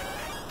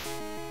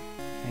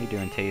 How you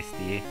doing,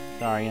 Tasty?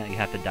 Sorry, you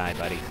have to die,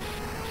 buddy.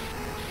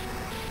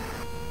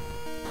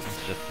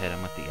 Let's just hit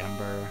him with the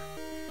Ember.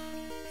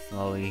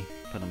 Slowly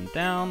put him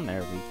down.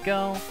 There we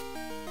go.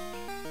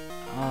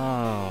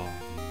 Oh,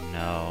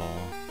 no.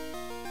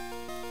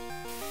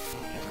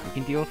 We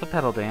can deal with the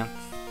pedal dance.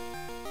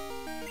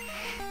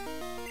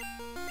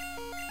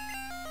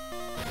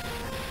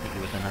 Hit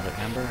you with another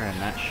Ember, and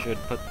that should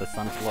put the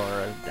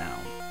Sunflora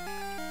down.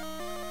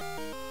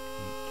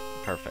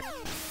 Perfect.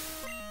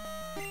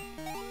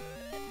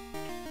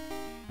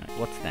 Alright,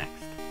 what's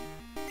next?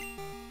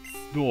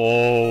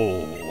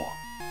 Oh!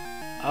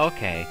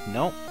 Okay,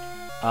 nope.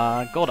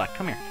 Golduck,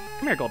 come here.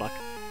 Come here, Golduck.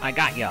 I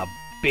got ya a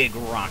big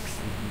rock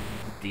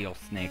steel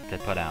snake to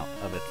put out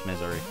of its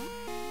misery.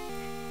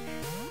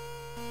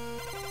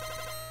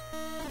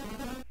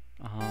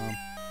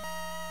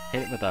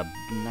 Hit it with a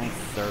nice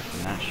surf,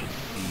 and that should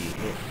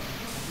be it.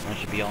 That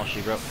should be all she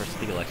wrote for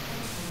Steelix.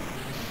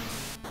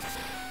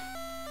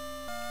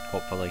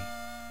 Hopefully.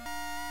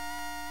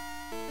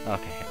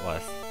 Okay, it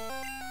was.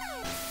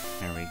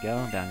 There we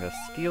go, down goes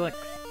Steelix.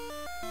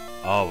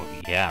 Oh,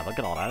 yeah, look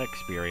at all that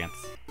experience.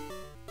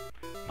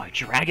 My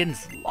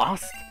dragon's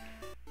lost?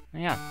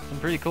 Yeah, some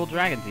pretty cool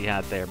dragons he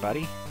had there,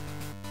 buddy.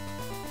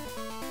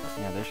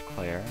 Yeah, there's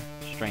Claire.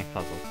 Strength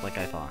puzzles, like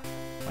I thought.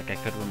 Like I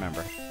could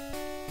remember.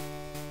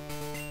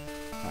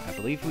 I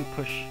believe we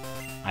push...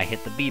 I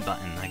hit the B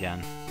button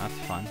again. That's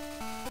fun.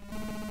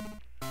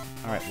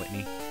 Alright,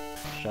 Whitney.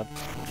 Shove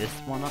this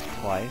one up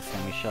twice,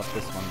 and we shove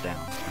this one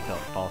down until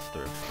it falls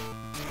through.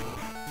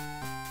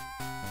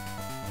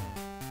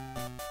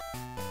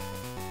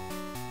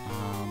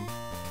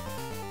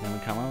 Then we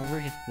come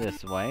over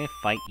this way,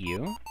 fight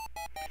you.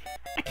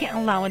 I can't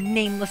allow a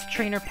nameless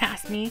trainer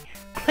past me.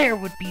 Claire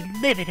would be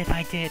livid if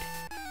I did.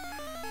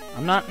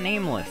 I'm not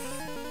nameless.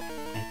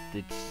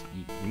 It's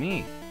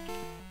me.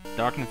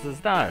 Darkness is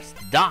Dots.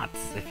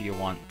 Dots, if you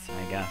want,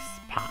 I guess.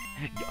 Pie.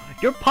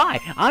 You're Pie.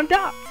 I'm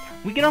Dots.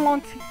 We get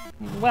along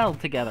well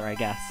together, I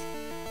guess.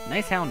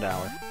 Nice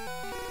Houndour.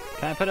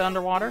 Can I put it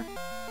underwater?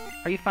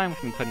 Are you fine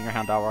with me putting your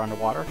Houndour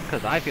underwater?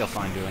 Because I feel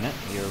fine doing it.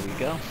 Here we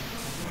go.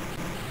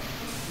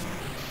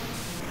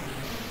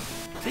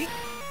 See?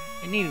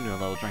 It needed a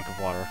little drink of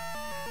water.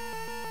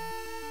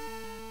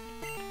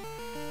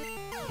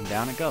 And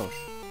down it goes.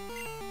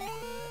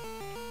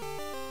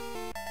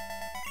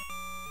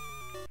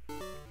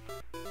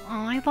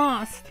 Oh, I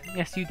lost!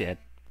 Yes, you did.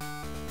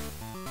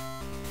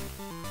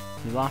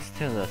 You lost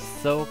to the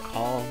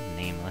so-called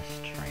nameless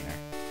trainer.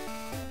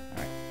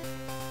 Alright.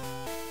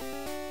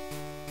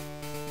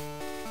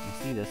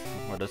 You see this,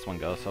 where this one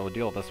goes, so we'll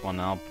deal with this one,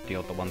 and I'll deal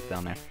with the ones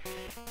down there.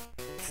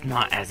 It's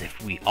not as if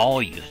we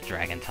all use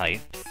dragon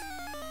types.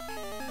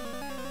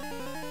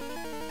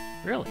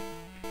 Really?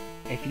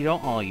 If you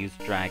don't all use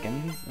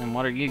dragons, then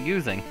what are you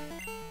using?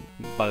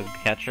 Bug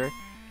catcher?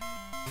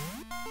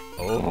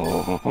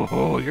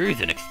 Oh, you're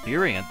using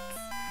experience.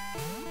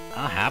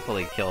 I'll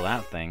happily kill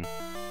that thing.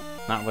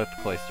 Not with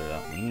Cloyster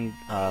though. We need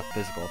a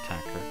physical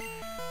attacker,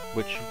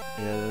 which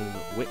is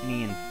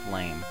Whitney and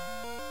Flame.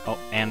 Oh,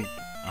 and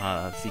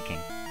Seeking.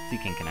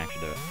 Seeking can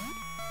actually do it.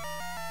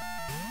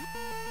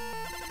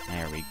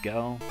 There we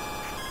go.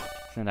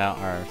 Send out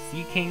our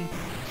Seeking.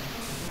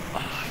 Oh,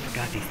 I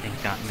forgot these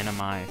things got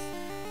minimized.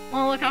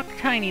 Oh, look how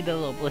tiny the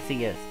little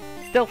Blissey is.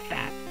 Still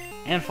fat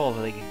and full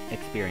of the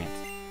experience.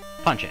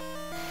 Punch it.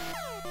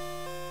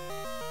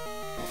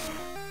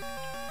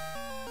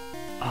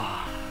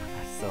 Ah,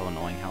 that's so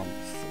annoying how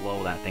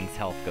slow that thing's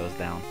health goes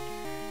down.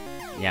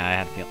 Yeah, I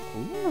had to feel.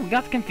 Ooh, we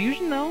got the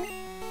confusion though.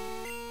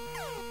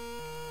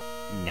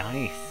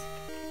 Nice.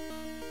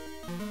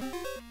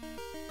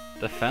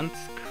 Defense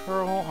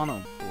curl on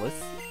a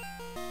Blissey?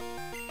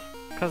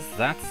 Because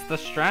that's the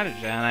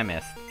strategy, and I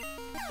missed.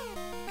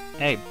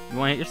 Hey, you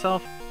want to hit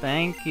yourself?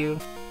 Thank you.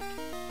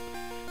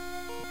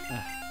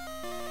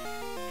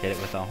 Hit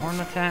it with a horn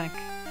attack,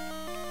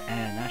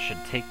 and that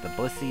should take the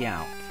Blissey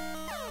out.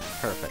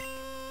 Perfect.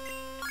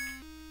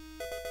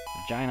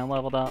 Vagina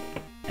leveled up,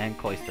 and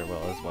Cloyster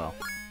will as well.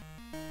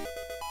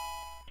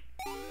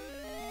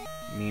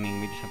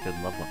 Meaning we just have to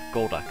level up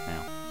Golduck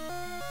now.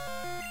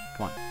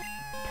 Come on.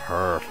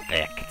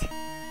 Perfect.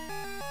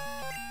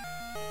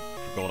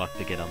 For Golduck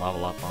to get a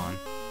level up on.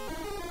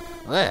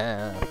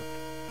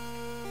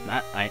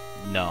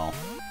 No.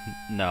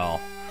 No.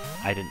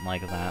 I didn't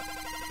like that.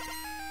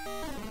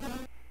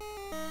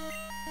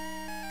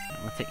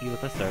 Let's hit you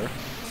with a Surf.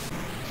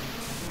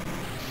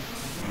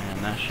 And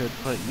that should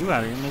put you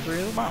out of your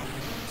misery as well.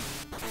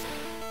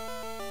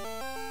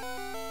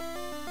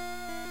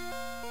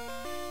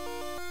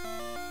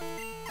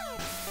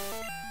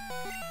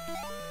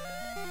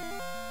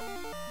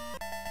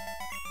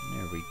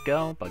 There we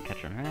go. Bug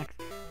catcher next.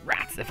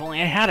 Rats, if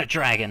only I had a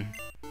dragon!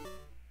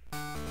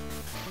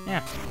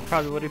 Yeah,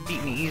 probably would have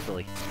beat me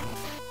easily.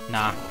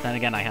 Nah, then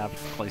again I have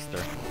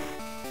Cloyster.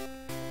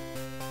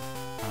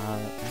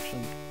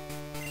 Actually,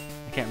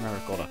 I can't remember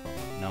if Golduck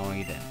leveled. No,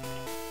 you didn't.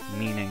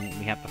 Meaning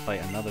we have to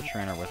fight another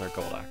trainer with our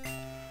Golduck.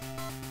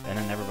 And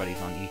then everybody's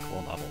on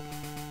equal levels.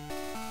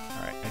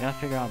 Alright, I gotta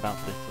figure out about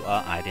this.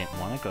 I didn't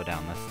want to go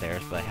down the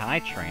stairs, but hi,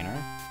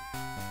 trainer.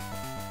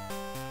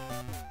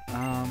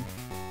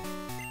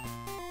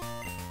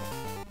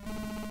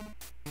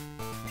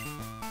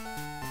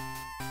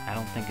 I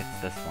don't think it's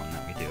this one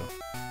that we do.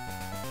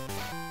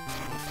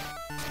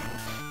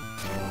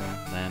 So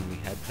then we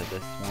head to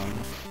this one.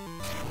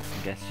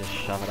 I guess just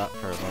shove it up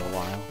for a little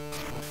while.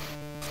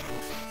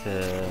 To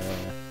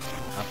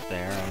up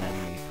there, and then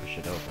we push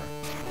it over.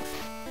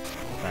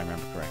 If I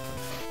remember correctly.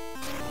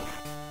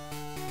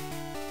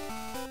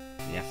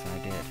 Yes, I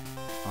did.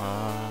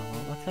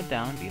 Well, let's head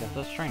down and beat up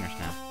those trainers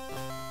now.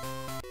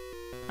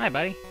 Hi,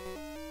 buddy.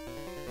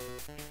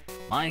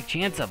 My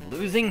chance of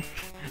losing?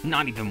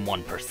 Not even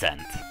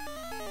 1%.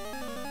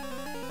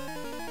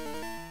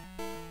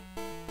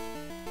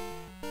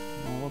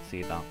 Well, we'll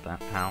see about that,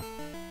 pal.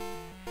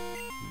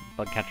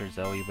 Bugcatcher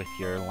Zoe with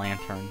your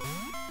lantern.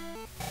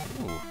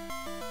 Ooh.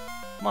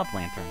 Love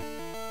lantern.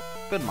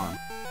 Good mom.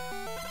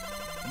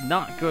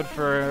 Not good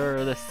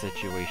for this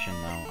situation,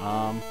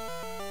 though.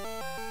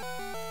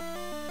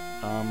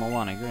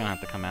 Moana, you're gonna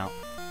have to come out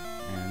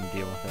and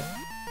deal with it.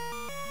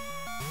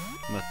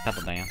 With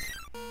Pebble Dance.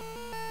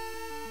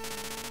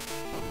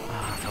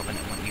 I was hoping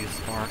it wouldn't use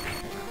Spark.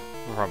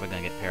 We're probably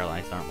gonna get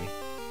paralyzed, aren't we?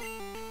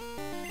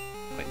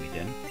 Wait, we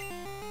didn't?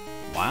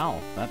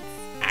 Wow, that's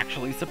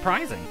actually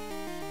surprising.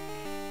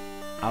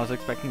 I was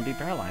expecting to be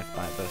paralyzed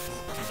by this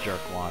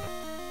jerkwad.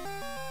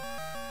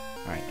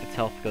 Alright, its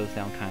health goes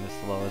down kind of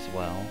slow as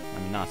well. I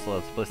mean, not slow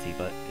as Blissey,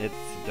 but it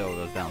still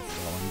goes down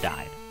slow and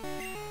died.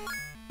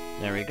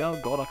 There we go,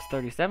 Golduck's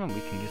 37.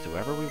 We can use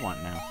whoever we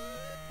want now.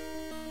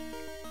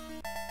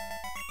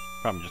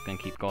 Probably just gonna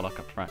keep Golduck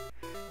up front.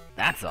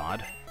 That's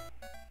odd.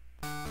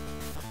 So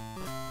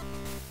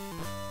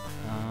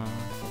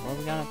what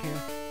we got up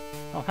here?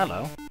 Oh,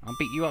 hello. I'll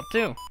beat you up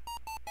too.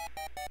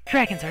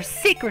 Dragons are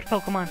secret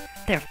Pokemon.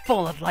 They're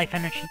full of life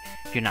energy.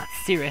 If you're not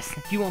serious,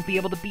 you won't be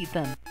able to beat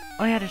them.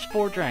 Oh yeah, there's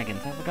 4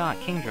 dragons. I forgot.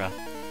 Kingdra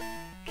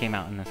came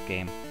out in this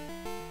game.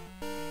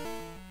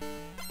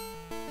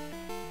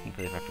 Can't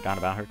believe I forgot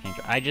about her,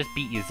 Kingdra. I just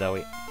beat you,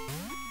 Zoe.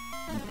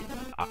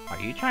 Are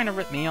you trying to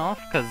rip me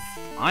off? Because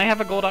I have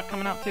a Golduck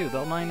coming out too,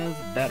 though mine is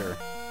better.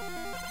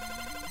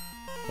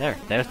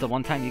 There's the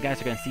one time you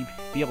guys are going to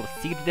be able to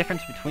see the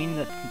difference between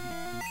the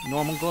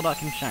normal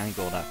Golduck and shiny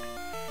Golduck.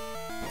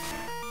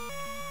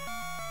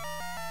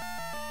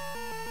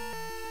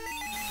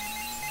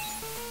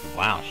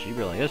 Wow, she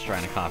really is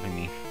trying to copy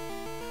me.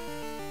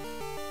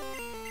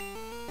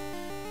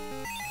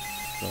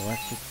 So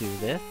let's just do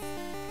this.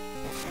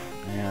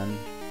 And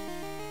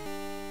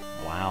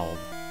wow,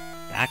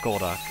 that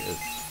Golduck is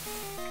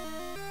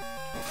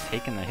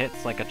taking the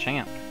hits like a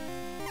champ.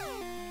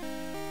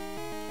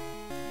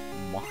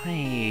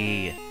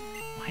 Why?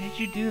 Why did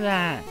you do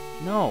that?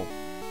 No.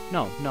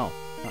 No, no.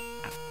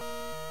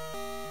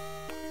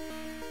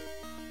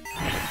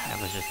 I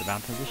was just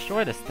about to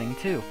destroy this thing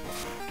too.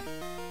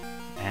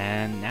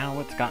 And now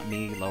it's got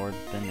me lower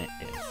than it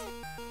is.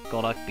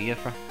 Golduck, be a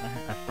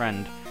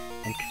friend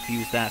and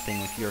confuse that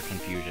thing with your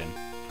confusion.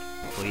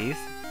 Please?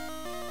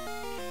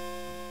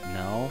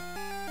 No?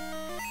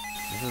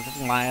 This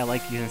is why I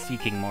like using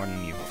Seeking more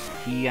than you.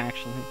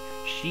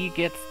 She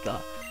gets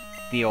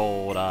the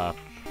old,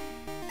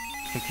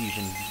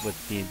 confusion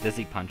with the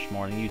Dizzy Punch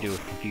more than you do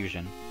with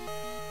confusion.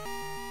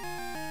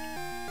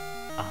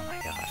 Oh my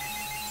god.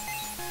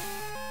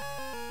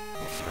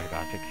 Swear to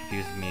God, if it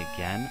confuses me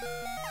again.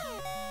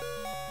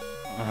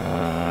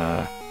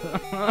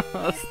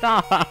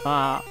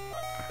 Stop!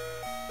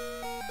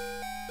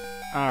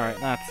 Alright,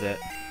 that's it.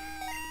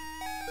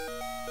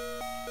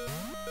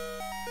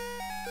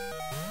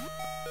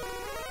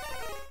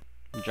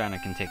 Vagina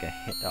can take a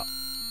hit. Oh.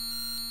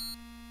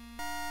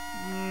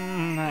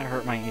 That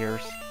hurt my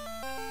ears.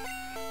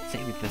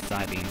 Same with this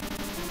side beam.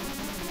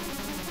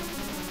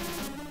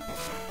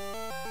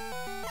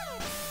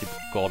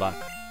 Stupid Golduck.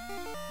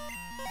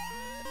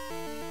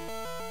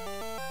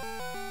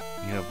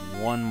 You have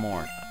one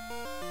more.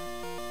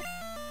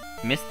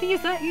 Misty,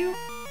 is that you?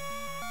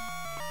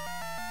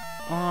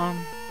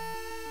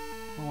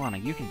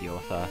 Alana, you can deal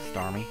with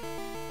Starmie.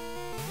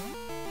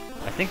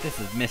 I think this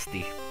is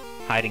Misty,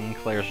 hiding in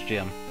Claire's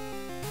gym.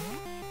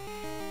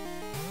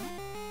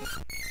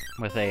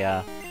 With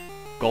a,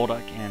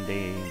 Golduck and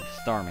a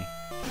Starmie.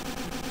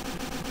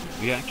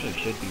 We actually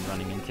should be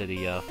running into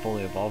the,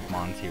 fully evolved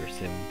mons here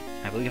soon.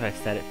 I believe I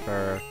set it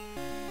for,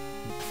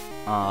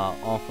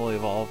 all fully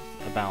evolved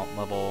about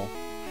level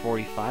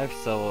 45,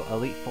 so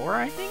Elite 4,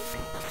 I think?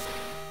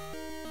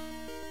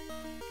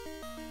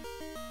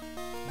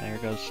 There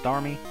goes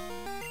Starmie.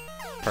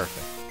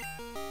 Perfect.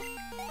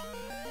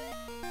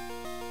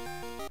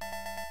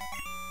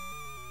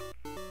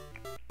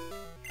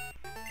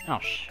 Oh,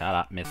 shut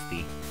up,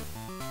 Misty.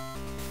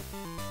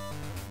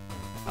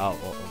 Oh,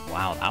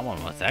 wow, that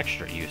one was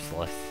extra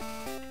useless.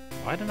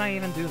 Why did I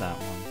even do that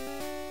one?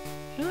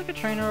 Is there like a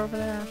trainer over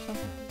there or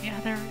something? Yeah,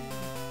 there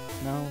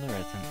is. No, there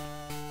isn't.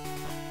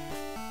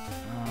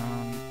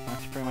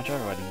 That's pretty much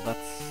everybody.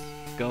 Let's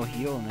go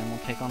heal and then we'll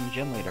take on the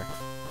gym leader.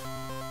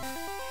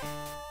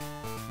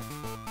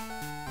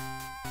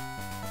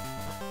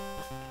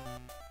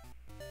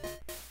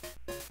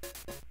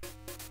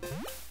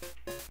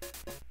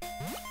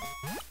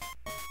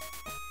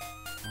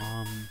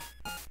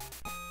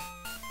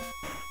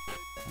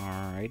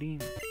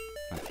 Alrighty.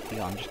 Let's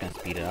heal. I'm just gonna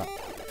speed it up.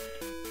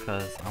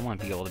 Because I want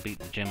to be able to beat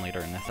the gym leader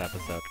in this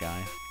episode,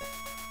 guys.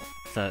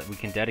 So that we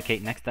can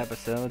dedicate next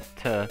episode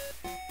to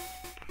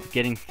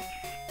getting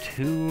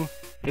to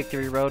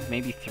Victory Road,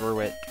 maybe through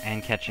it,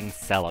 and catching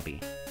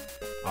Celebi,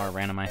 our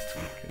randomized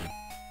Suicune.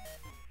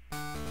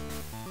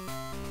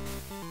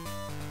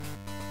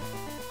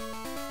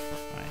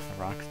 Alright,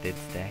 the rocks did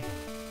stay.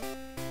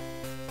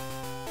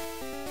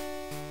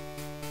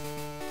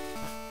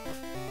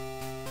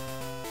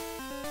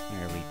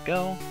 There we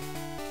go.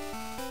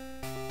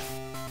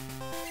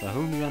 So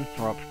who are we gonna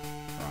throw up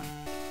front?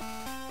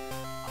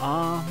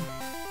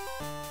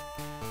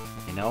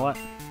 You know what?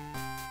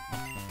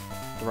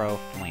 Let's throw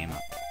Flame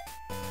up.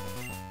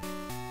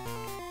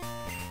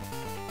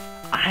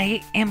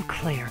 I am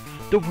Claire,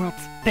 the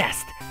world's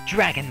best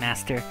Dragon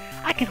Master.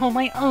 I can hold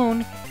my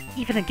own,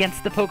 even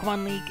against the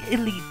Pokemon League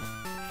Elite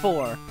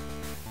 4.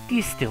 Do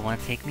you still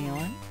want to take me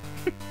on?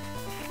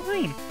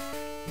 Fine,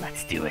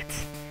 let's do it.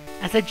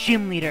 As a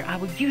gym leader, I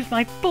will use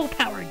my full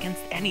power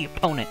against any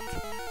opponent.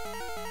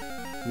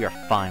 We are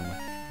fine with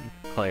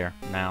Claire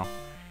now.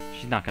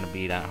 She's not gonna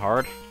be that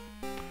hard.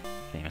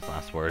 Famous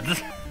last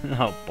words.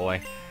 Oh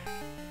boy.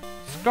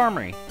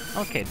 Skarmory.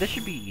 Okay, this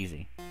should be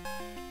easy.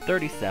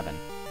 37.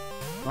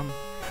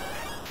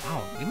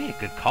 Wow, we made a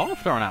good call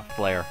throwing out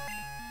Flare.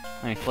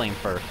 Let me Flame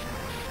first.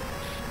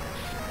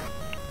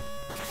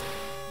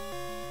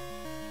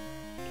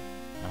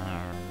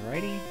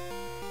 Alrighty.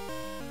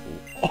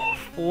 Oh,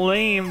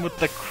 Flame with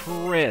the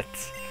crit!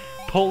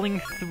 Pulling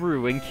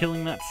through and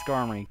killing that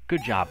Skarmory.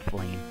 Good job,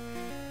 Flame.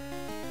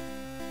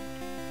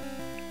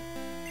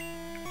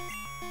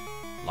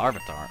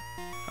 Larvitar.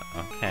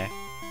 Okay.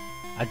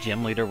 A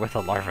gym leader with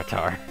a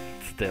Larvitar.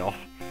 Still.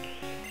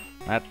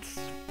 That's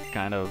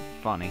kind of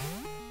funny.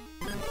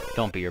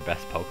 Don't be your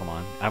best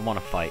Pokemon. I want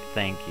to fight.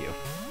 Thank you.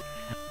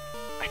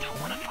 I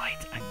don't want to fight.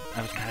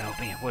 I was kind of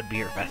hoping it would be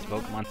your best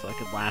Pokemon so I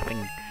could laugh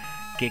and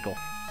giggle.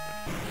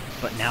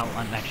 But now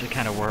I'm actually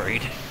kind of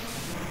worried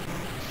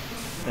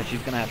that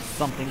she's going to have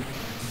something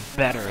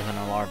better than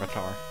a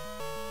Larvitar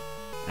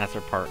as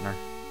her partner.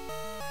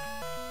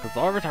 Because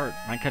Larvitar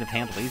I could have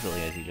handled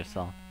easily, as you just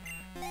saw.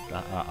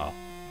 Uh-oh.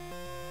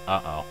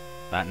 Uh-oh.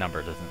 That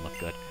number doesn't look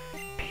good.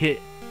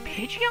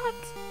 Pidgeot?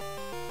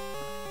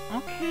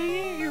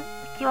 Okay, you're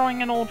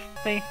throwing a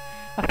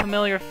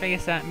familiar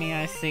face at me,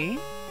 I see.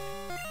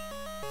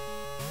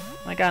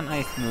 I got an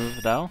ice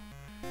move, though.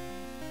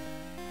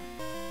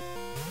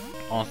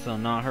 Also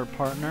not her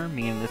partner,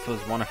 meaning this was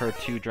one of her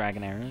 2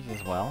 Dragonairs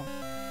as well.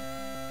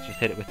 Just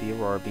hit it with the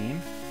Aurora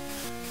Beam.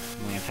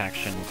 Wing attack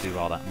shouldn't do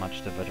all that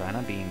much to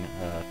Vagina, being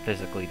a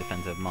physically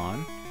defensive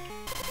Mon.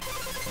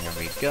 There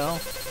we go.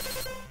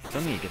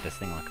 Still need to get this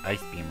thing like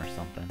Ice Beam or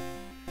something.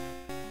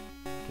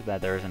 Too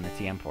bad there isn't a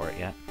TM for it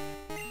yet.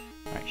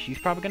 Alright, she's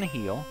probably gonna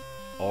heal.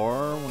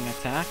 Or Wing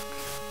attack.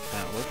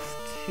 That works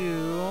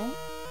too.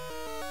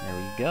 There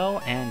we go,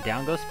 and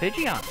down goes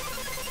Pidgeot.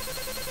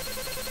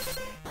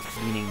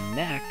 Meaning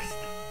next,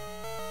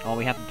 all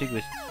we have to do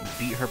is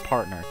beat her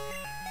partner.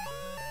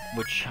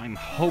 Which I'm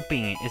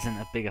hoping isn't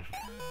as big of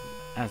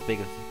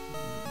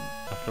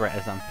a threat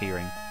as I'm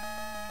fearing.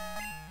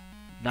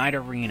 Night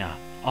Arena.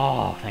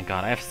 Oh, thank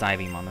God. I have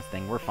Psybeam on this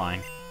thing. We're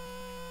fine.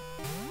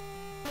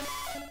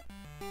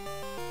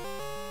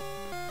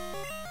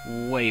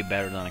 Way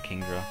better than a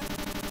Kingdra.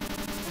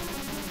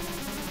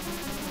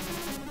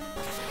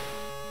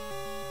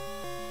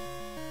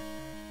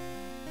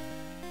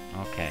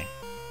 Okay.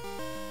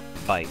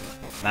 Bite.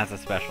 That's a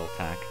special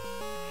attack.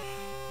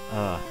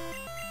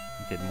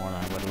 Did more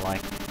than I would have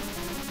liked.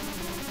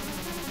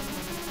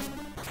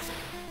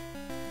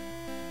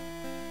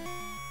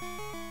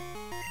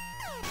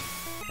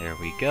 There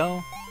we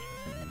go.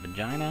 And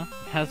Vagina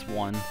has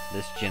won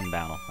this gym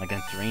battle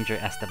against Ranger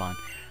Esteban.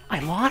 I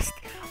lost?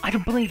 I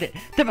don't believe it.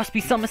 There must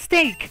be some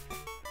mistake.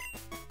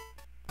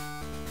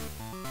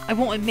 I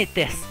won't admit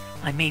this.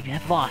 I may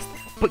have lost,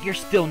 but you're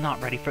still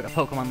not ready for the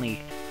Pokemon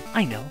League.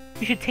 I know.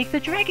 You should take the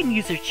Dragon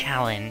User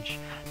Challenge.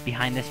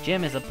 Behind this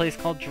gym is a place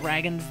called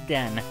Dragon's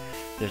Den.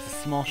 There's a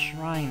small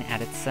shrine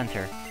at its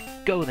center.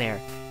 Go there.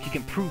 You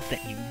can prove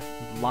that you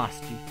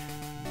lost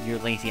your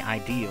lazy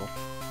ideal.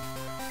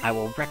 I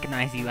will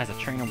recognize you as a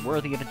trainer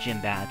worthy of a gym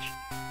badge.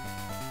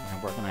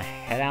 And we're gonna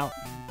head out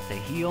to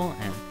heal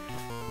and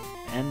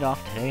end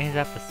off today's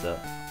episode.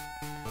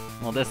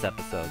 Well, this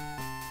episode.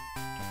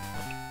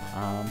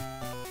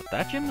 But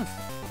that gym is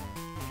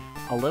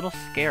a little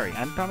scary.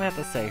 I'd probably have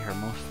to say her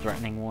most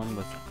threatening one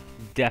was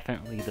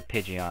definitely the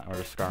Pidgeot or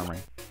the Skarmory.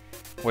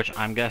 Which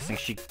I'm guessing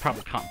she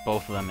probably caught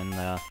both of them in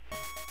the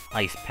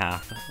ice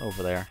path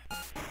over there.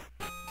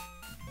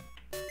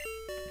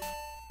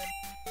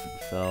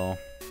 So,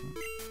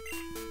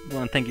 I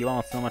want to thank you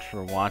all so much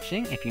for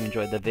watching. If you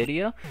enjoyed the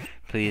video,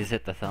 please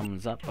hit the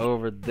thumbs up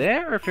over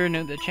there. If you're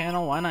new to the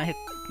channel, why not hit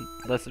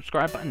the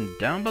subscribe button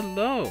down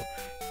below?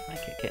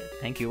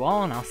 Thank you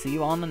all, and I'll see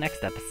you all in the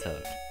next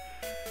episode.